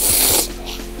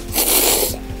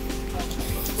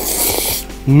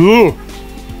味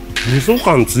噌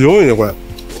感強いねこれ。う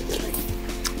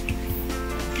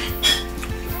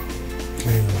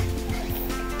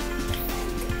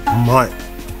まい。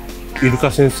イル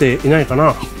カ先生いないか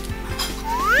な。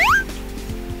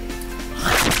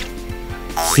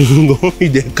すごい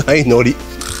でかい海苔。こ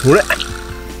れ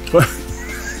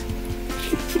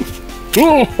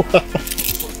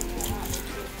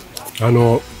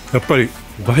やっぱり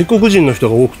外国人の人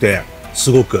が多くて、す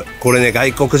ごくこれね、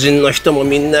外国人の人も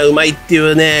みんなうまいってい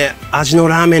うね味の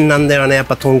ラーメンなんだよね。やっ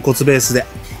ぱ豚骨ベースで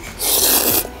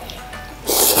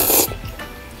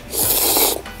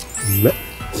うめっ。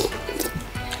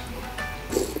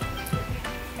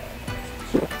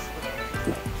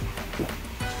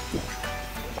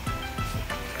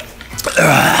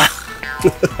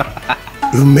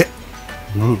うめっ。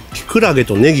キクラゲ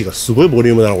とネギがすごいボリ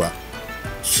ュームだなこれ。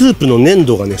スープの粘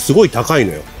度がねすごい高い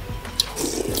のよ。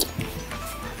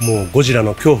もうゴジラ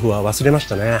の恐怖は忘れまし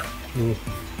たね。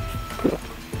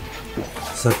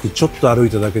さっきちょっと歩い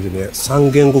ただけでね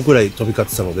3言語くらい飛び交っ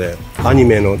てたので、アニ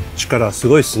メの力はす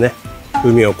ごいですね。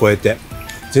海を越えて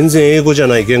全然英語じゃ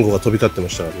ない言語が飛び交ってま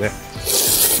したからね。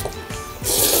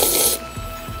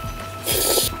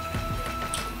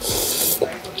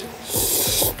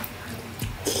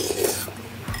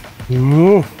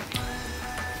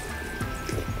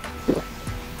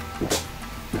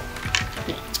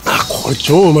これ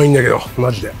超うまいんだけどマ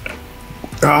ジで。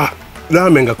ラー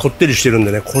メンがこってりしてるん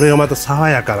でね、これがまた爽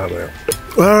やかなのよ。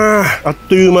あっ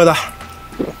という間だ。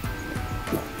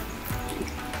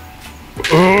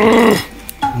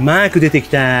マーク出てき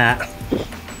た。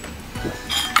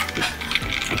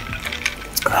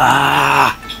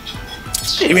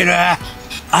しみる。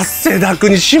汗だく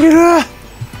にしみる。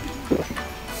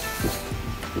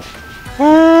う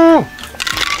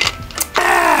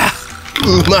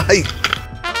まい。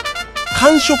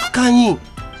完食完飲。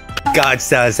ごち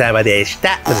そうさまでし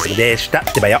た。ごちそうさまでした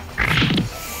ってばよ。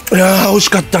いやー美味し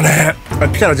かったね。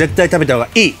来たら絶対食べた方が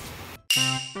いい。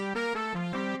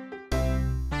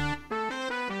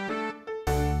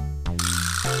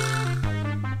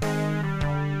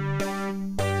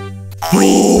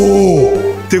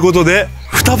ってことで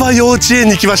双葉幼稚園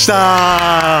に来まし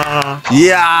た。い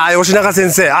やー、吉永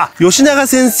先生。吉永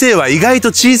先生は意外と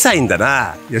小さいんだ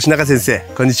な。吉永先生、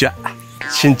こんにちは。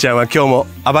しんちゃんは今日も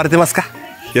暴れてますか？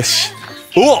よし。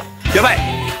おお、やばい、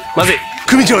まずい。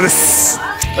組長です。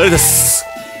ありがとうございます。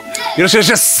よろしくお願い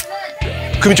します。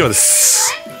組長で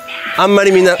す。あんま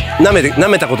りみんな舐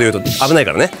めたこと言うと危ない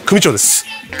からね。組長です。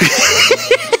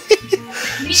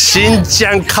しんち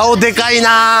ゃん顔でかい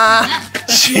な。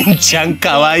しんちゃん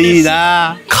可愛い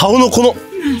な。顔のこの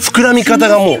膨らみ方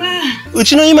がもう、う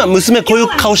ちの今娘こういう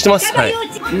顔してます。はい。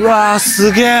うわー、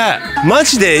すげえ。マ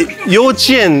ジで幼稚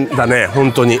園だね、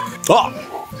本当に。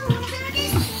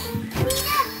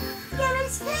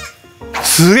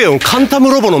すげえよ。カンタム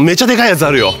ロボのめちゃでかいやつ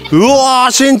あるよ。うわ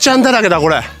ー、しんちゃんだらけだこ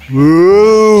れ。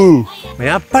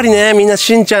やっぱりね、みんな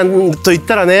しんちゃんと言っ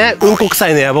たらね、うんこ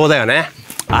臭いの野望だよね。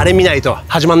あれ見ないと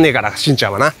始まんねえから、しんちゃ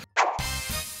んはな。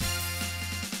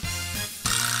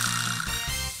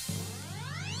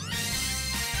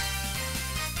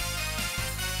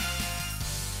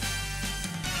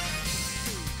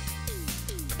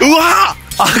うわ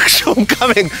ー、アクション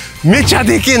仮面めちゃ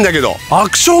でけえんだけど。ア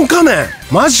クション仮面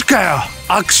マジかよ。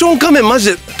アクション仮面マ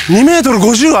ジで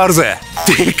2m50あるぜ。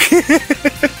でけえ。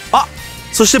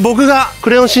そして僕がク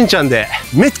レヨンしんちゃんで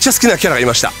めっちゃ好きなキャラがい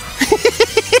ました。好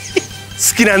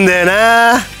きなんだよ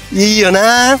な。いいよ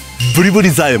な。ブリブ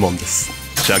リザエモンです。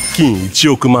借金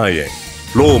1億万円、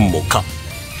ローンもか。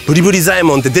ブリブリザエ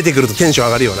モンって出てくるとテンション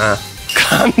上がるよな。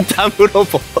カンタムロ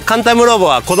ボ。カンタムロボ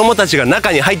は子供たちが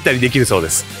中に入ったりできるそうで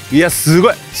す。いや、す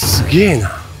ごい。すげえ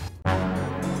な。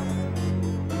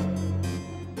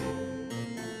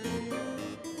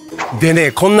で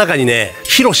ね、この中にね、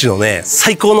ヒロシのね、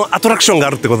最高のアトラクションがあ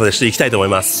るってことでして行きたいと思い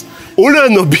ます。オラ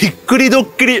のびっくりド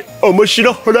ッキリ面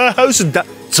白ホラーハウスだ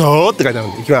ぞーって書いてある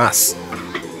んで行きます。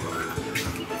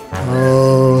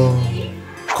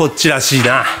こっちらしい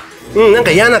な。なん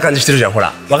か嫌な感じしてるじゃん。ほ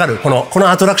ら、わかる？この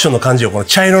アトラクションの感じを、この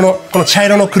茶色の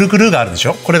くるくるがあるでし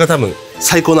ょ。これが多分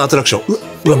最高のアトラクション。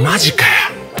うわ、マジかよ。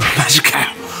マジかよ。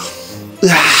う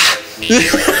わ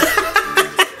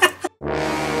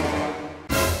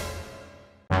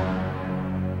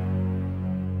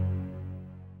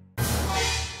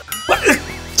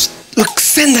く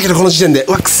せんだけど、この時点で。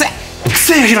くせ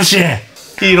えよ、ヒロシ。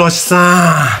ヒロシさん。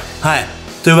はい。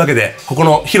というわけで、ここ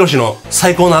のヒロシの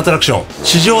最高のアトラクション、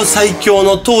史上最強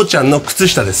の父ちゃんの靴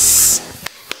下です。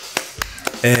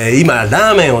今、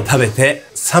ラーメンを食べて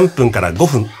3分から5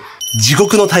分。地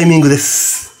獄のタイミングで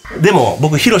す。でも、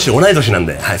僕、ヒロシ同い年なん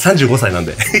で、はい、35歳なん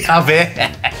で。やべ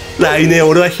え。来年、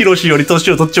俺はヒロシより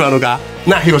年を取っちまうのか。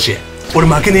な、ヒロシ。俺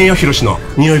負けねえよ、ヒロシの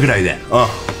匂いぐらいで。じゃ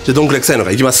あ、どんくらい臭いの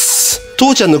かいきます。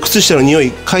父ちゃんの靴下の匂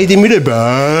い嗅いでみれ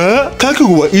ば。覚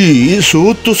悟はいい？そ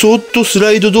ーっとそーっとス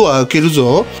ライドドア開ける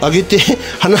ぞ。開けて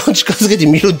鼻を近づけて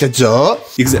みるってやつぞ。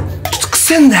いくぜ。ちょっとく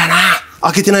せんだよな。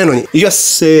開けてないのに。いきま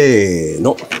す。せー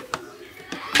の。うわ、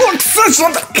くせえ。ちょ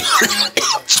っと待って。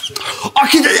開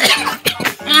けて。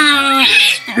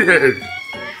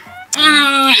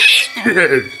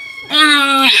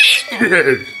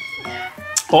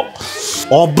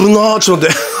危なー。ちょっと待っ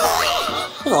て。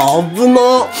危な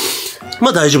ー。ま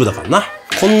あ大丈夫だからな。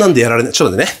こんなんでやられない。ちょっ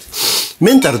と待ってね。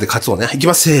メンタルで勝つをね。いき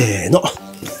ます。せーの。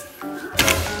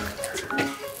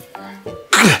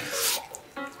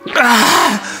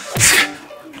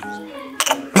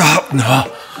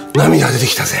涙出て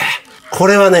きたぜ。こ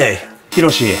れはね、ヒロ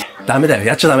シ、ダメだよ。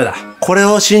やっちゃダメだ。これ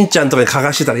をしんちゃんとかに嗅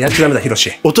がしてたらやっちゃダメだ、ヒロ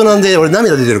シ。大人で俺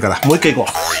涙出てるから、もう一回行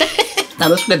こう。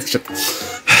楽しくなってきちゃった。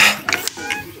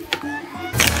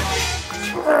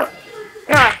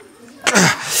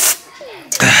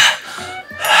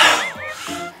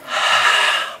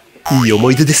いい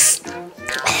思い出です。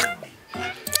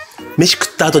飯食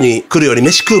った後に来るより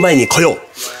飯食う前に来よう。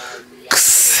くっ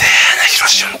せえな、ヒロ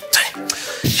シ、ほんと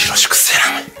に。ヒロシくっせえな。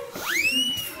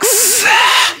くっせえ。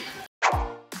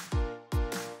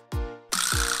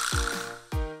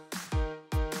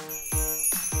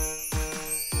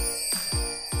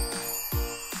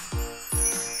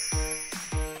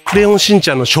クレヨンしんち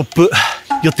ゃんのショップ、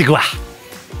寄っていくわ。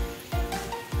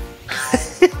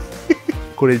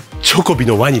これチョコビ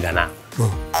のワニだな。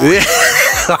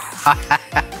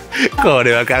こ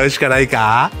れは買うしかない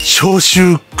か。消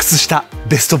臭靴下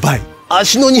ベストバイ。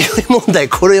足の匂い問題、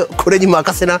これに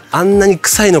任せな。あんなに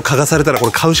臭いの嗅がされたらこ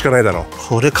れ買うしかないだろ。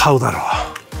これ買うだろ。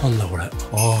なんだこれ。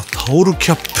タオル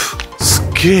キャップ。す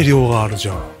っげえ量があるじ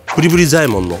ゃん。ブリブリザエ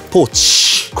モンのポー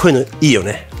チ。こういうのいいよ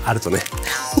ね、あるとね。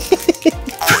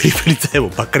ブリブリザエモン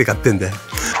ばっかり買ってんだよ。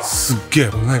すっげえ。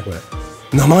何これ。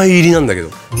名前入りなんだけど。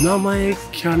名前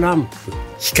キャランプ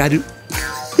光る。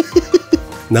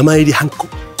名前入りハンコ。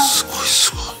すごい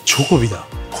すごい。チョコビだ。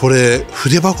これ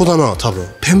筆箱だな、多分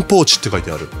ペンポーチって書い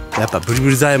てある。やっぱブリブ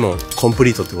リ左衛門コンプ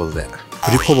リートってことで、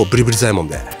ほぼブリブリ左衛門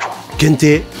で限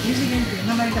定。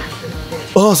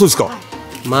ああ、そうですか。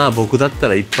まあ僕だった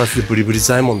ら一発でブリブリ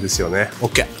左衛門ですよね。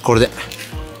 OK、 これで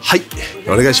はい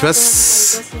お願いしま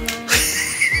す。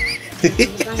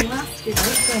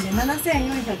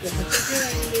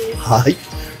はい。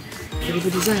ブリブ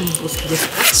リ左衛門お好きです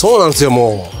か？そうなんですよ、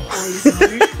もう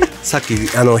さっき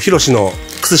ヒロシの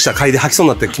靴下嗅いで履きそうに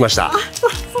なってきました。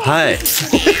はい。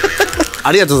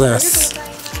ありがとうございます。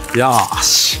よー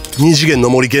し、二次元の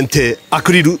森限定ア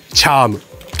クリルチャーム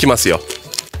きますよ。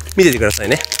見ててください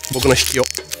ね、僕の引きを。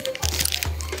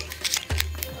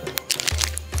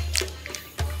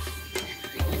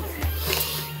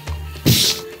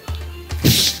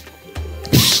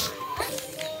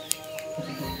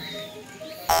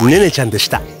ねねちゃんでし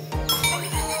た。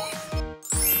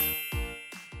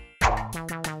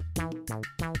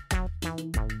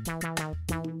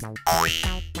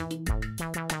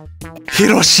ヒ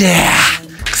ロシ、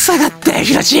臭かったよ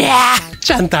ヒロシ。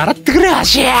ちゃんと洗ってくれよ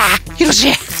ヒロ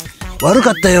シ。悪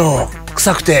かったよ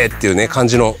臭くてっていうね感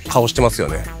じの顔してますよ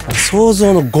ね。想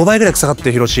像の5倍ぐらい臭かった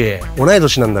よヒロシ。同い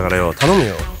年なんだからよ、頼む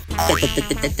よ。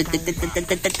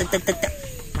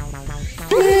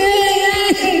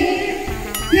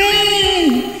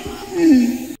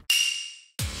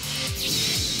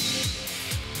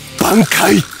挽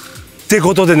回って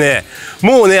ことでね、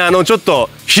もうねちょっと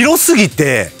広すぎ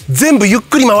て全部ゆっ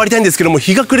くり回りたいんですけども、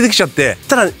日が暮れてきちゃって、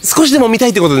ただ少しでも見たい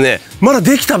ってことでね、まだ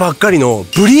できたばっかりの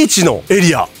ブリーチのエ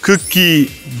リアクッキ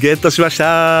ーゲットしまし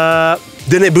た。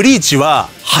でね、ブリーチは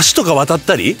橋とか渡っ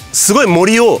たり、すごい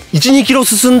森を 1,2 キロ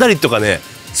進んだりとかね、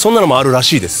そんなのもあるら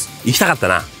しいです。行きたかった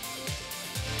な。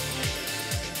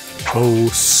おー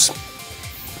す。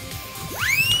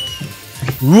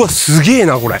うわすげえ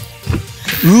なこれ。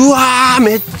うわー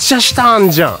めっちゃ下あん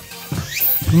じゃん。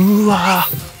うわ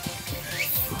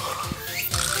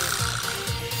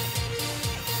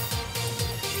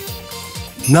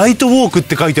ー、ナイトウォークっ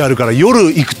て書いてあるから夜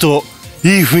行くと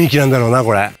いい雰囲気なんだろうな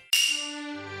これ。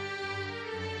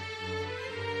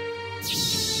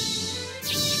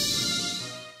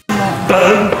バ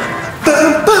ンバンバ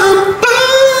ンバンバンバ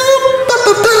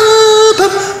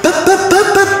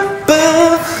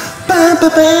ンパ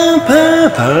パンパンパン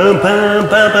パンパンパン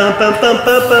パンパンパンパン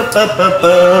パンパンパ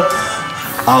ン。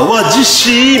淡路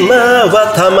島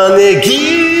は玉ね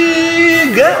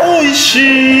ぎが美味し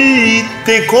いっ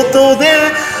てことで、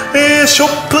ショ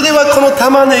ップではこの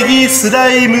玉ねぎス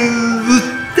ライム売っ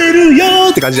てるよ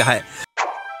って感じで、はい。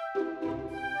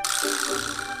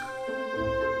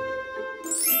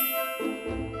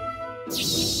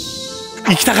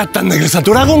行きたかったんだけどさ、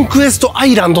ドラゴンクエストア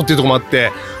イランドっていうとこもあっ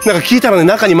て、なんか聞いたらね、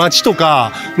中に街と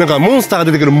かなんかモンスターが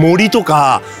出てくる森と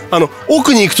か、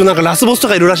奥に行くとなんかラスボスと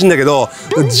かいるらしいんだけど、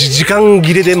時間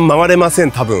切れで回れませ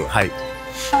ん多分。はい。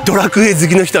ドラクエ好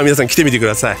きの人は皆さん来てみてく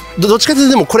ださい。どっちかという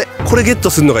とでもこれゲット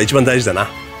するのが一番大事だな。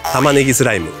玉ねぎス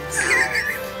ライム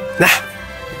な、よ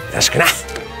ろしくな。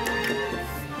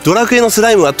ドラクエのス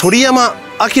ライムは鳥山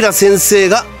明先生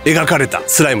が描かれた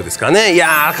スライムですからね。い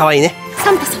やー可愛いね。サ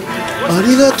ンタさんあ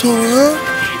りがとうな、あ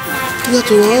りが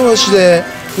とうなマジで。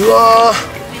うわ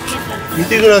ー見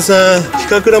てください、ヒ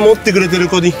カクラ持ってくれてる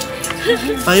子に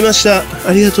会いました。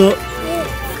ありがとう。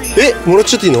もらっ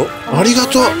ちゃっていいの？ありが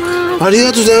とう、あり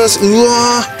がとうございます。う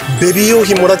わーベビー用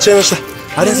品もらっちゃいまし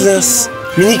た。ありがとうございます。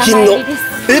ミニキンの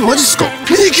マジっすか？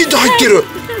ミニキンって入ってる。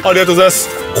ありがとうございます。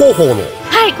広報の、は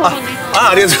い広報です。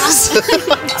ありがとうございますあ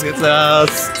りがとうございま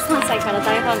す。3歳から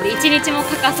大ファンで1日も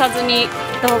欠かさずに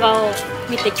動画を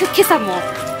見て、今朝もウ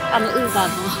ーバ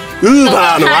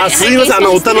ーのはい、すいません、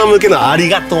大人向けのあり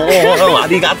がとうあ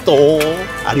りがとう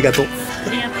ありがとう。い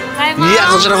や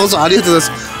こちらこそありがとうござい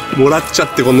ます。もらっちゃ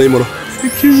ってこんないいもの。セ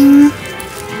ンキュー、あ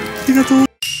りがとう。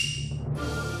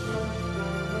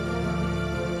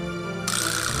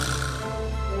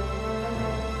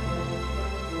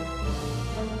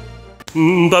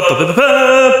パパパパ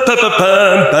パパパ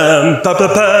パンパパパンパパ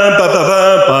パンパ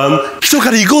パパン。一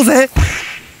狩り行こうぜっ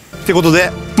てこと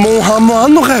で、モンハンもあ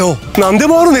んのかよ、なんで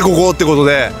もあるねここってこと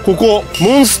で、ここ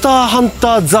モンスターハン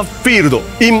ターザ・フィールド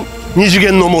in 二次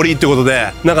元の森ってこと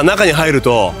で、なんか中に入る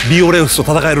とリオレウス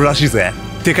と戦えるらしいぜ。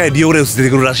でかいリオレウス出て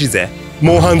くるらしいぜ。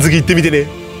モンハン好き行ってみてね。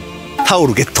タオ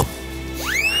ルゲット。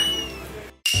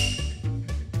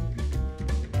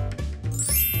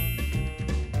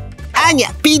あーニ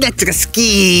ャピーナッツが好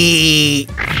き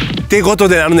ってこと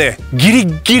でギリ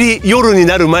ギリ夜に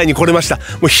なる前に来れました。も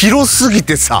う広すぎ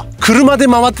てさ、車で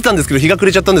回ってたんですけど日が暮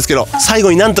れちゃったんですけど、最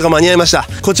後になんとか間に合いました。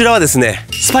こちらはですね、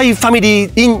スパイファミリ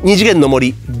ー in 二次元の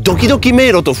森ドキドキ迷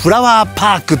路とフラワー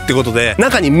パークってことで、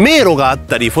中に迷路があっ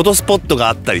たりフォトスポットが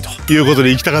あったりということ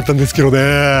で行きたかったんですけど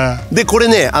ね。でこれ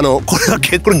ね、こ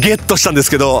れゲットしたんです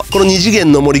けど、この二次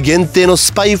元の森限定の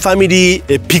スパイファミリ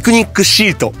ーピクニック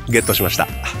シートゲットしました。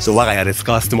我が家で使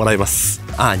わせてもらいます。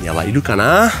アーニャはいるか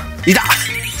な。いた。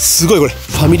すごいこれフ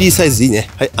ァミリーサイズでいいね。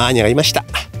はい、アーニャがいました。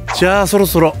じゃあそろ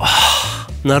そろ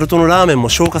ナルトのラーメンも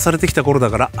消化されてきた頃だ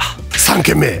から3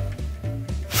軒目。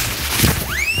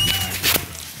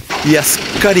いや、すっ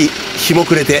かり日も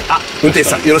暮れて、運転手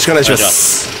さんよろしくお願いしま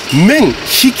す。麺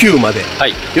ヒキュウまで、よ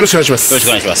ろしくお願いします。よろしくお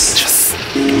願いします。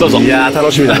どうぞ。いやー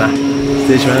楽しみだな。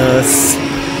失礼します。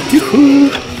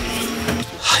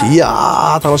いや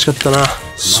ー楽しかったな。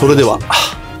それでは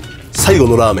最後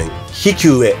のラーメンヒキ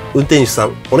ュウへ運転手さ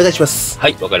んお願いします。は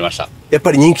い、わかりました。やっ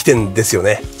ぱり人気店ですよ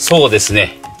ね。そうです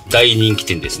ね、大人気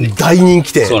店ですね。大人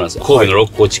気店。そうなんです。神戸の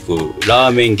六甲地区、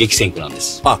ラーメン激戦区なんで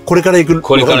す。これから行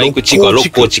く地区は六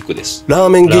甲地区です。ラー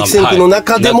メン激戦区の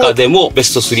中でもベ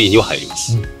スト3には入りま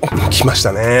す。来まし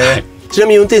たね。ちな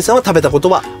みに運転手さんは食べたこと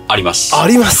はあります。あ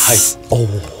ります。はい。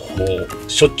もう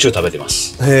しょっちゅう食べてま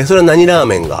す。それは何ラー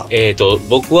メンが？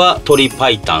僕は鶏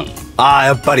白湯。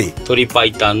やっぱり鶏白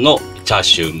湯のチャー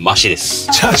シュー増しです。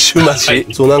チャーシュー増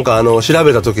し。そう、なんか調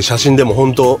べた時写真でも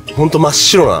本当真っ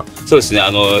白な。そうですね、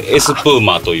エスプー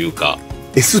マというか。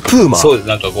エスプーマ。そうです。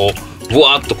なんかこうぶ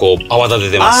わーっとこう泡立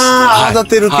ててます。泡立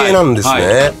てる系なんです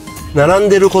ね。並ん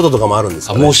でることとかもあるんです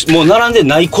かね。もう並んで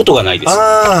ないことがないです。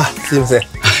すいません。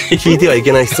聞いてはい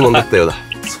けない質問だったようだ。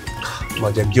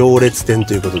じゃあ行列店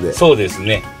ということで。そうです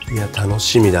ね。いや楽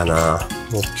しみだな。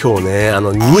もう今日ね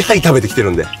2杯食べてきて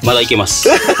るんで。まだいけます。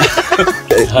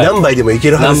何杯でもいけ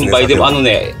るはずですね。何杯でも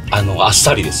あっ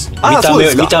さりです。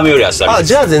見た目よりあっさりです。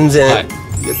じゃあ全然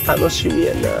楽しみ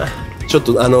やな。ちょっ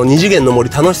と二次元の森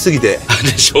楽しすぎて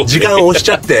時間押し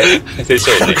ちゃってでし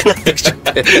ょうね。なくなってきちゃっ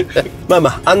て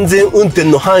安全運転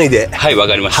の範囲で。はい、わ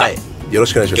かりました。よろ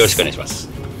しくお願いします。よろしくお願いします。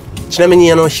ちなみ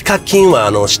にヒカキンは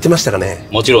知ってましたかね？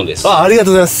もちろんです。ありが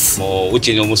とうございます。もうう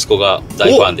ちの息子が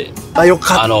大ファンで。よ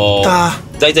かった。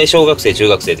大体小学生中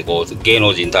学生ってこう芸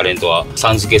能人タレントは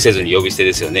さん付けせずに呼び捨て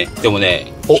ですよね。でも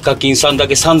ね、ヒカキンさんだ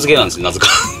けさん付けなんですよ、なぜか。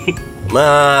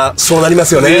そうなりま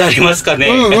すよね。なりますかね。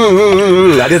あり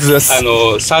がとうございま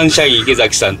す。サンシャイン池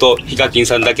崎さんとヒカキン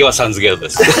さんだけはさん付けで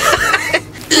す。う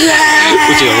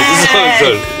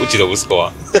ちの息子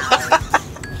は。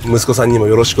息子さんにも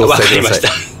よろしくお伝えください。わかりました。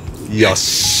よ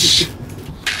し。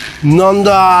なん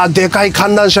だ、でかい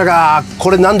観覧車が。こ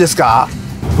れ何ですか？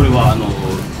これは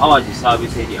淡路サービ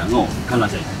スエリアの観覧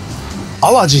車になります。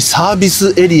淡路サービ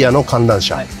スエリアの観覧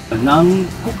車。何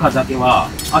個かだけは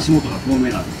足元が透明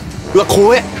なんです。うわ、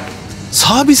怖え。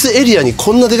サービスエリアに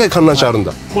こんなでかい観覧車あるん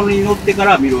だ。これに乗ってか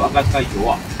ら見る明石海峡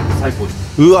は最高で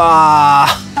す。うわ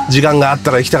ー、時間があっ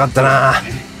たら行きたかったな。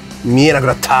見えなく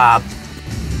なった。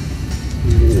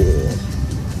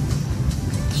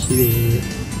きれい。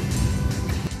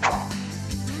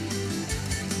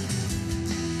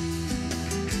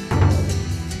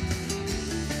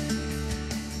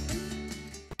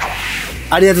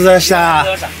ありがとうございました。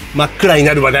真っ暗に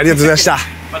なるまでありがとうございました。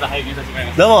まだ拝見させてもらい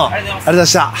ます。どうもありがとうございま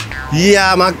した。い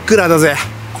やー、真っ暗だぜ。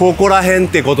ここら辺っ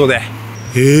てことで。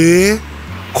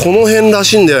この辺ら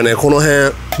しいんだよね。この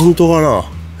辺本当かな。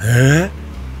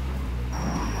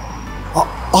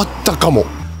あったかも。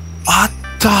あっ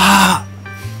た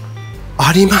ー、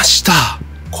ありました。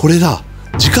これだ。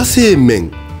自家製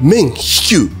麺ヒ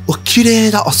キュウ。綺麗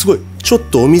だ。すごい。ちょっ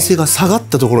とお店が下がっ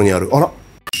たところにある。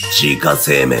自家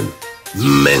製麺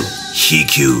ヒ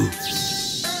キュウ。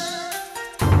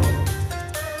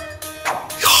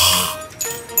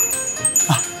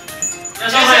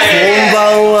こん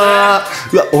ばんは。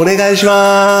お願いし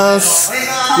ます。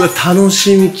楽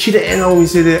しみ。綺麗なお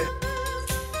店で。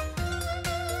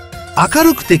明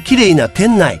るくて綺麗な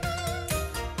店内。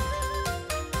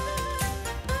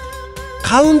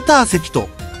カウンター席と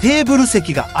テーブル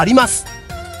席があります。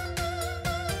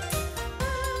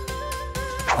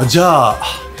じゃあ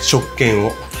食券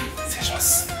を失礼しま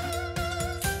す。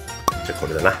じゃあこ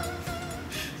れだな。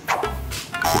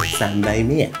3代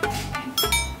目や。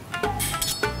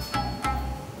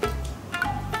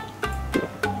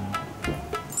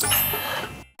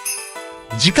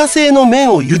自家製の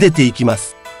麺を茹でていきま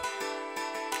す。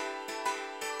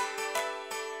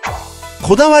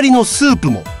こだわりのスープ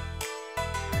も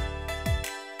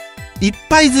一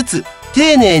杯ずつ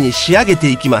丁寧に仕上げ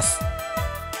ていきます。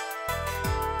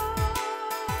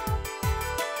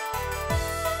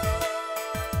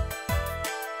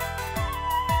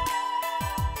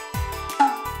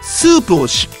スープを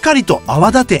しっかりと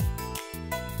泡立て、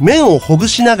麺をほぐ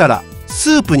しながらス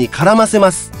ープに絡ませ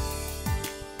ます。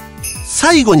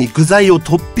最後に具材を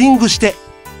トッピングして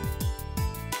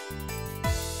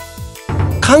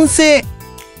完成。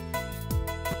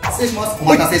失礼します。お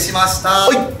待たせしました。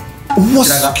はい。うわ、こ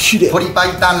ちらが綺麗。鶏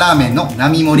白湯ラーメンの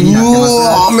並盛りになってます。う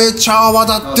わ、めちゃ泡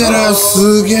立ってる。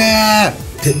すげえ。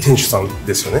店主さん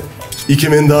ですよね。イケ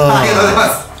メンだ。ありがとうございま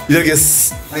す。いただきま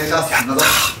す。お願いします。どうぞ。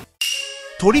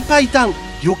鶏白湯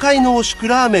魚介濃縮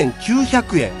ラーメン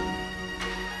900円。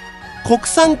国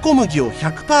産小麦を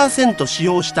 100% 使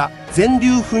用した全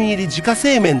粒粉入り自家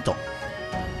製麺と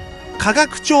化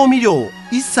学調味料を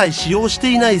一切使用して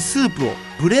いないスープを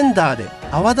ブレンダーで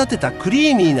泡立てたク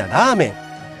リーミーなラーメン。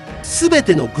全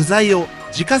ての具材を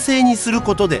自家製にする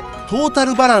ことでトータ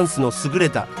ルバランスの優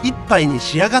れた一杯に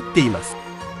仕上がっています。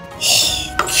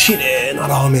はあ、綺麗な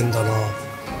ラーメンだな。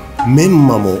メン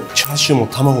マもチャーシューも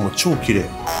卵も超綺麗。い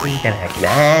ただき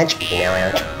ます。うわ、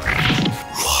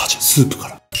じゃあスープか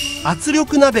ら。圧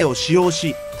力鍋を使用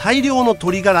し、大量の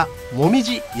鶏ガラ、もみ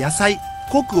じ、野菜、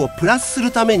コクをプラスする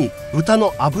ために豚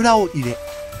の脂を入れ、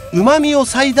旨味を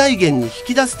最大限に引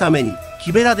き出すために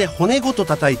木べらで骨ごと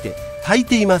叩いて炊い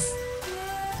ています。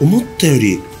思ったよ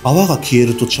り泡が消え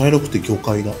ると茶色くて魚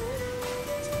介だ。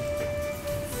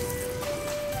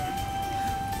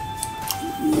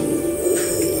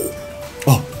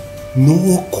あ、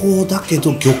濃厚だけ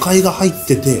ど魚介が入っ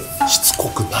ててしつこ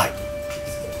くない。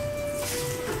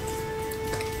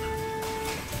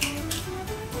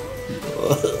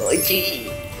おいし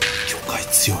い。魚介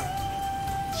強い。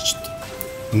ちょっ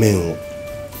と麺を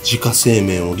自家製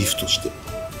麺をリフトして、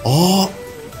ああ、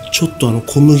ちょっと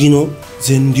小麦の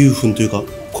全粒粉というか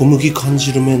小麦感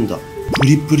じる麺だ。プ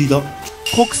リプリだ。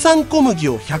国産小麦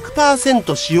を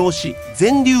 100% 使用し、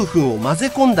全粒粉を混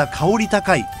ぜ込んだ香り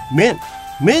高い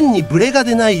麺にブレが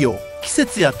出ないよう季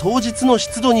節や当日の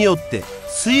湿度によって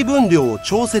水分量を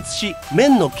調節し、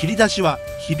麺の切り出しは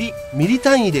日々ミリ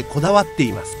単位でこだわって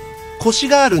います。コシ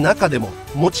がある中でも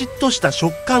もちっとした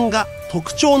食感が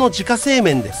特徴の自家製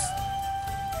麺です。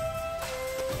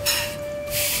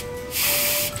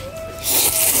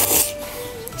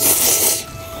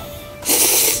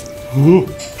うん。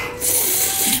プ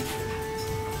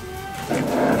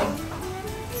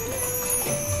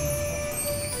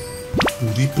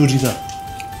リプリだ。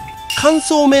乾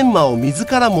燥メンマを水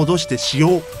から戻して使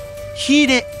用。火入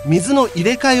れ水の入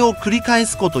れ替えを繰り返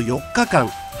すこと4日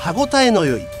間、歯ごたえの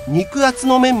良い肉厚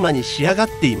のメンマに仕上がっ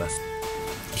ています。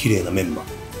綺麗なメンマ。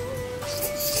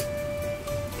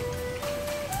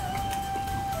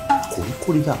コリ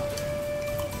コリだ。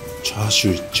チャーシ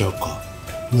ューいっちゃうか。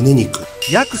胸肉。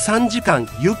約3時間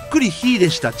ゆっくり火入れ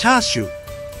したチャーシュー。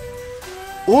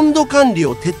温度管理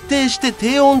を徹底して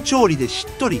低温調理でし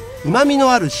っとり旨味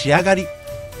のある仕上がり。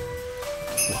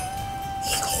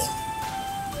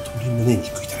鶏胸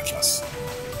肉いただきます。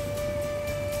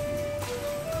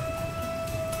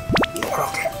柔らか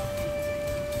い。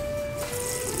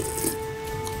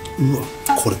うわ、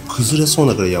これ崩れそう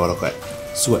なくらい柔らかい。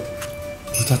すごい。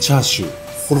豚チャーシュー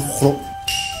ホロホロ。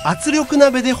圧力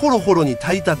鍋でホロホロに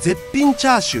炊いた絶品チ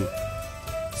ャーシュー。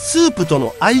スープと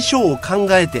の相性を考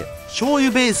えて醤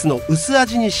油ベースの薄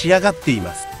味に仕上がってい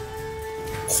ます。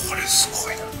これす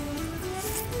ごいな。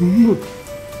うん。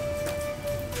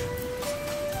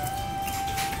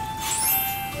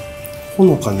ほ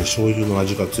のかに醤油の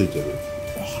味がついてる。め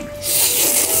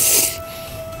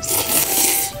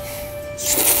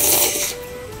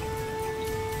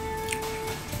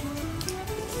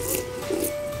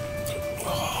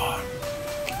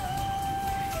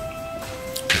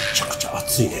ちゃくちゃ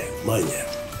熱いね。うまい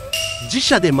ね。自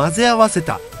社で混ぜ合わせ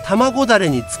た卵だれ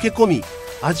に漬け込み、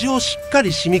味をしっか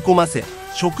り染み込ませ、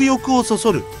食欲をそ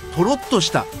そるとろっとし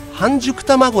た半熟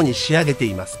卵に仕上げて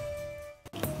います。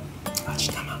味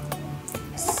玉。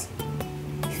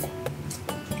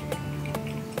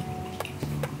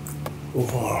お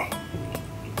お、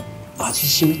味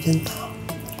染みてんな。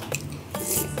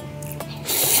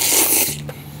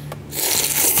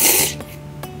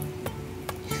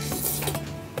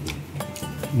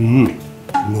うん、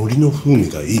海苔の風味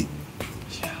がいい。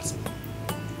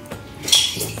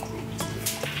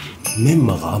メン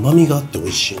マが甘みがあって美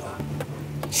味しいな。こ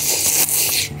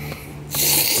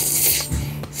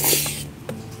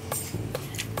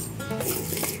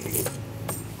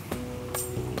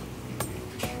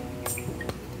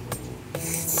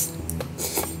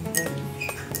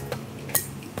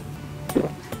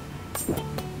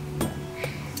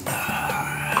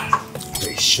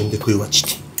れ一瞬で食い終わっちゃっ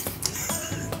た。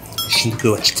一瞬で食い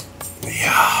終わっちゃった。い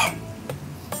や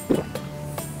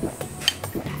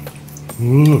ー、う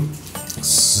ん、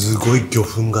すごい魚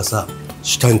粉がさ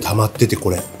下に溜まってて、こ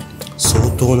れ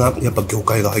相当なやっぱ魚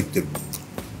介が入ってる。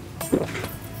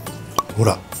ほ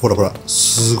らほらほら、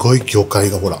すごい魚介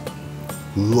が、ほら、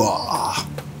うわ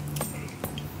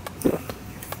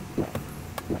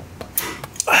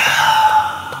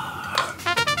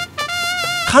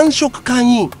完食会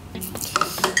員。ご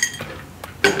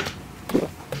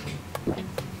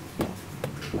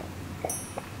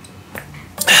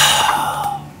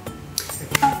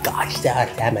ちそう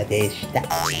さまでした。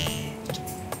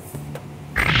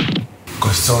ご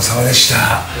ちそうさまでし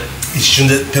た。一瞬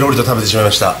でペロリと食べてしまい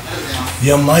ました。い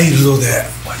や、マイルドで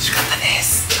美味しかったで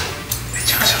す。め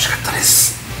ちゃくちゃ美味しかったで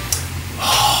す。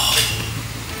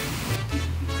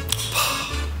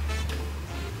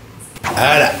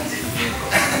あら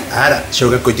あら、小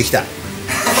学校行ってきた。あ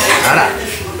ら、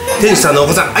店主さんのお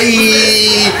子さん、はい、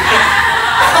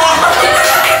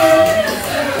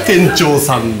店長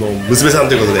さんの娘さん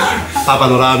ということで、パパ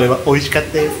のラーメンは美味しかっ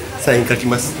たよ。サイン書き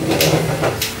ます。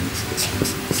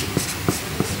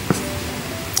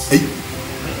は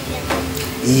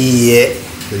い、いいえ、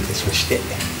どういたしまして。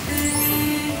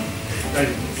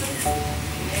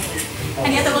あ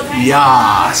りがとうござい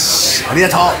ます。よーし、ありが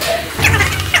とう。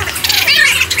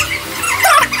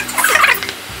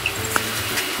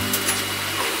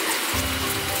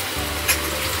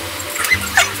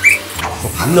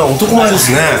みんな男前で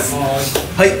すね。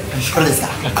はい、これですか。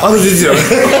あれですよね。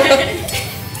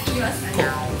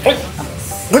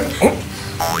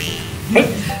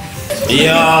い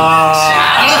やー、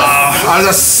ありがとうござい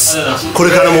ます。こ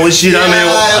れからも美味しいラーメン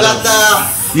を。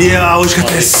いやー、美味しかっ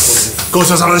たです。ごち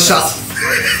そうさまでした。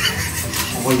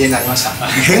思い出になりました。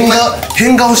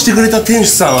変顔してくれた店主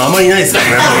さんはあんまりいないですから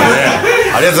ね。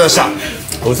ありがとうございま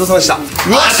した。ごちそうさまでした。うわ、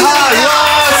さあ、いや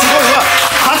ー、すごいわ。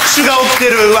拍手が起きて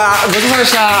る。うわ、ごちそうさまで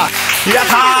した。やっ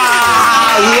たー。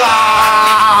う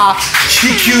わー、ヒ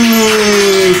キュー、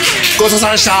ごちそうさ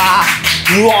までした。う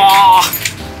わ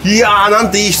ー、いやー、な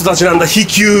んていい人たちなんだ。ヒ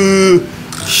キュー、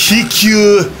ヒキ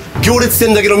ュー、行列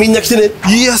店だけどみんな来てね。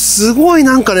いや、すごい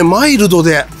なんかね、マイルド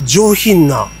で上品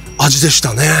な味でし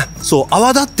たね。そう、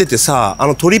泡立っててさ、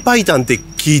鶏白湯って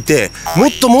聞いて、も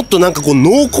っともっとなんかこう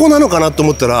濃厚なのかなと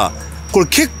思ったら、これ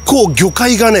結構魚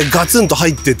介がね、ガツンと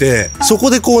入ってて、そこ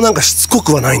でこうなんかしつこ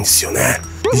くはないんですよね。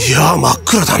いやー、真っ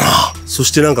暗だな。そ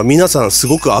してなんか皆さんす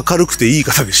ごく明るくていい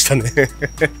方でしたね。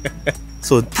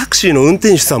そう、タクシーの運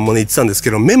転手さんもね言ってたんですけ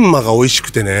ど、メンマが美味し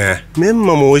くてね、メン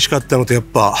マも美味しかったのと、やっ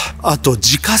ぱあと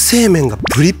自家製麺が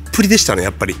プリップリでしたね。や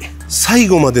っぱり最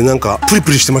後までなんかプリ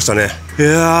プリしてましたね。い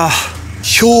やー、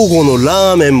兵庫の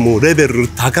ラーメンもレベル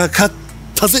高かっ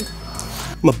たぜ。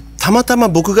まあ、たまたま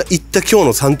僕が行った今日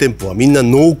の3店舗はみんな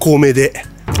濃厚めで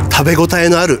食べ応え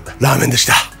のあるラーメンでし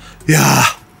た。いやー、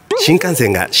新幹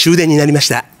線が終電になりまし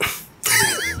た。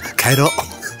帰ろう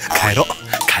帰ろう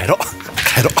帰ろう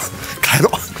帰ろう帰ろ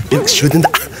う。今終電だ。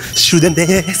終電で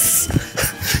ーす。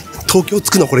東京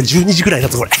着くのこれ12時ぐらいだ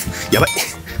ぞこれ。やばい。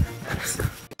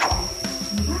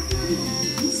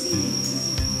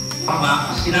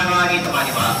品川に停ま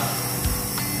ります。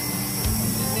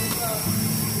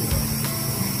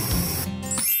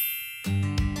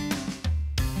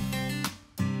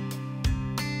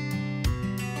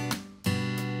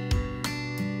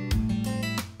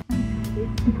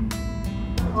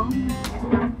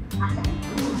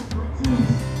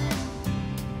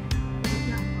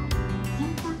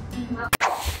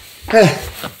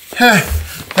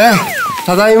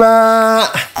ただいま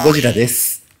ー。ゴジラで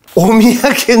す。お土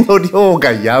産の量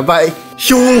がやばい。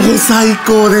兵庫最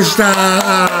高でし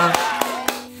た。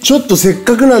ちょっとせっ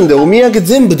かくなんでお土産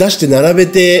全部出して並べ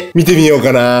て見てみよう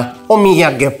かな。お土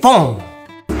産ポン。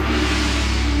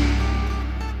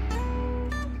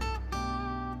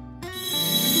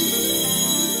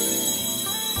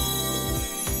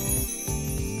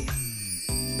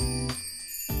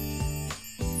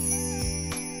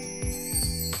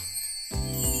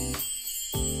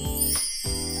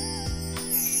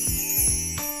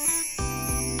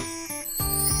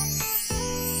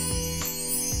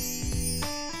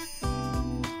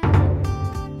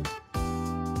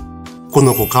こ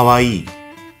の子かわいい。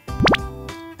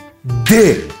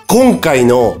で、今回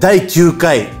の第9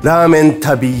回ラーメン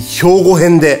旅兵庫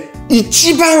編で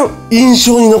一番印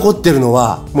象に残ってるの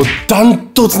はもうダン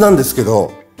トツなんですけ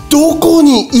ど、どこ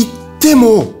に行って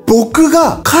も僕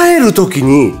が帰る時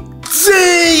に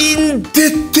全員で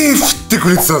手振ってく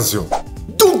れてたんですよ。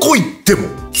どこ行っても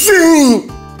全員。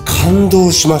感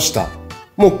動しました。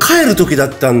もう帰る時だ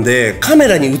ったんでカメ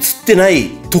ラに映ってない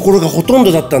ところがほとん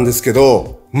どだったんですけ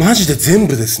ど、マジで全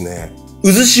部ですね。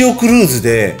うずしおクルーズ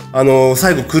で、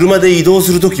最後車で移動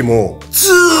する時も、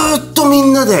ずーっとみ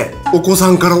んなで、お子さ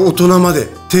んから大人まで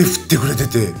手振ってくれて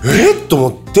て、と思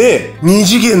って、二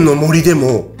次元の森で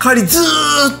も、帰りずーっ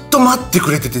と待って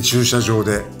くれてて、駐車場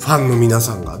で、ファンの皆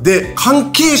さんが。で、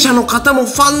関係者の方も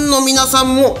ファンの皆さ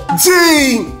んも、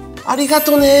全員、ありが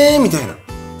とねー、みたいな。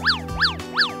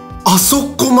あそ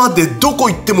こまでどこ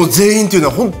行っても全員っていうの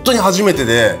は本当に初めて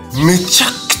で、めちゃ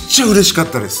くちゃ嬉しかっ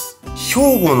たです。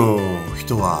兵庫の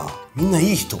人はみんな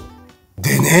いい人。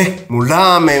でね、もう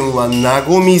ラーメンはな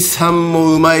ごみさん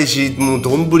もうまいし、もう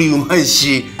丼うまい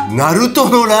し、ナルト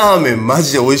のラーメンマ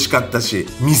ジで美味しかったし、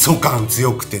味噌感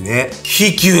強くてね、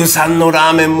ヒキュウさんの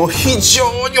ラーメンも非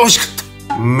常に美味しかっ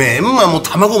た。メンマも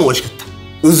卵も美味しかった。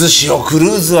うずしおクル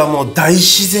ーズはもう大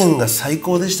自然が最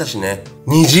高でしたしね。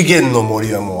二次元の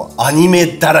森はもうアニメ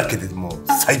だらけでもう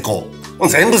最高。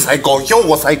全部最高。兵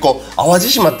庫最高。淡路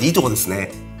島っていいとこです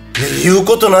ね。言う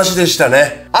ことなしでした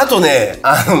ね。あとね、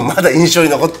まだ印象に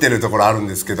残ってるところあるん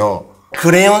ですけど、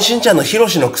クレヨンしんちゃんのヒロ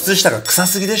シの靴下が臭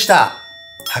すぎでした。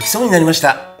吐きそうになりまし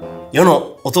た。世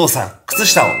のお父さん、靴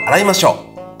下を洗いましょ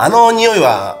う。あの匂い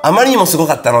はあまりにもすご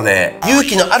かったので、勇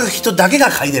気のある人だけが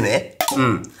嗅いでね。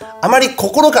あまり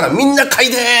心からみんな嗅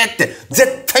いでーって、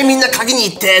絶対みんな嗅ぎに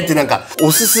行ってーってなんか、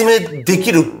おすすめで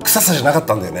きる臭さじゃなかっ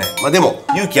たんだよね。まあでも、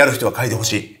勇気ある人は嗅いでほ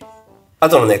しい。あ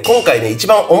とのね、今回ね、一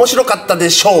番面白かった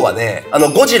でしょうはね、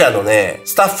ゴジラのね、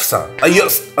スタッフさん、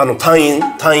隊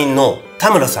員の田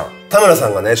村さ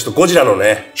んがね、ちょっとゴジラの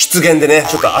ね、出現でね、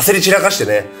ちょっと焦り散らかして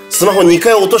ね、スマホ2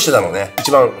回落としてたのね、一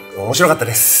番面白かった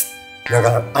です。なん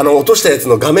か、落としたやつ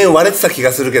の画面割れてた気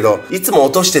がするけど、いつも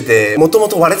落としてて、もとも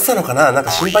と割れてたのかな、なん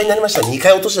か心配になりました。2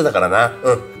回落としてたからな。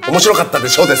面白かったで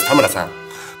しょうです、田村さん。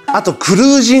あと、クル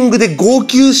ージングで号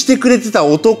泣してくれてた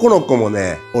男の子も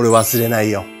ね、俺忘れな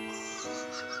いよ。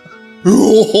う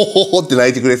おほほほって泣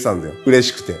いてくれてたんだよ。嬉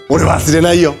しくて。俺忘れ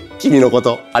ないよ。君のこ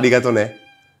と。ありがとね。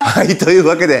はい、という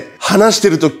わけで、話して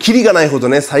るとキリがないほど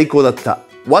ね、最高だった。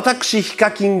私、ヒカ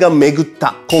キンが巡っ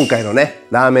た、今回のね、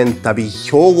ラーメン旅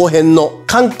兵庫編の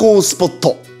観光スポッ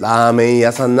ト、ラーメン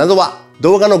屋さんなどは、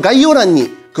動画の概要欄に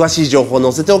詳しい情報を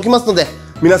載せておきますので、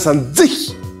皆さんぜ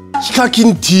ひ、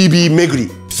HikakinTV 巡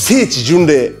り、聖地巡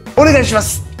礼、お願いしま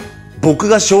す。僕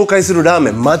が紹介するラー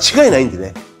メン間違いないんで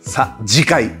ね。さあ、次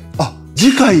回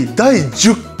第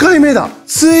10回目だ。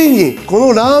ついにこ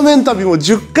のラーメン旅も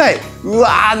10回。うわ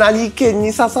ー、何県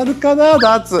に刺さるかな、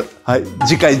ダーツ。はい、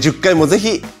次回10回もぜ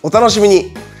ひお楽しみ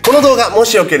に。この動画も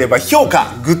しよければ評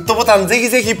価、グッドボタンぜひ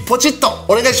ぜひポチッと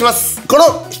お願いします。こ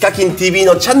のHikakinTV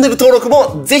のチャンネル登録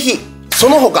もぜひ。そ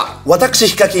の他、私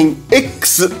ヒカキン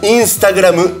X、インスタグ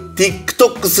ラム、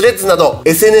TikTok、スレッズなど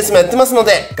SNS もやってますの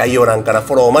で、概要欄から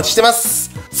フォローお待ちしてます。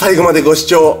最後までご視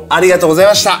聴ありがとうござい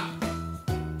ました。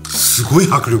すごい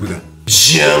迫力だ。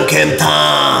じゃんけん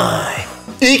タ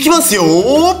イムいきますよ。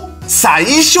最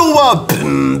初はブ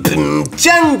ンブンじ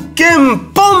ゃんけん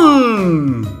ポ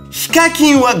ン。ヒカ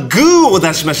キンはグーを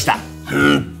出しました。ブ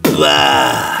ワ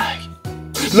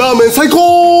ーイ。ラーメン最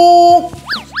高。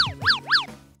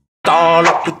登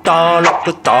録登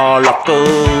録登録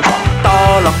登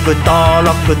録登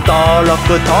録登録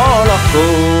登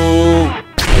録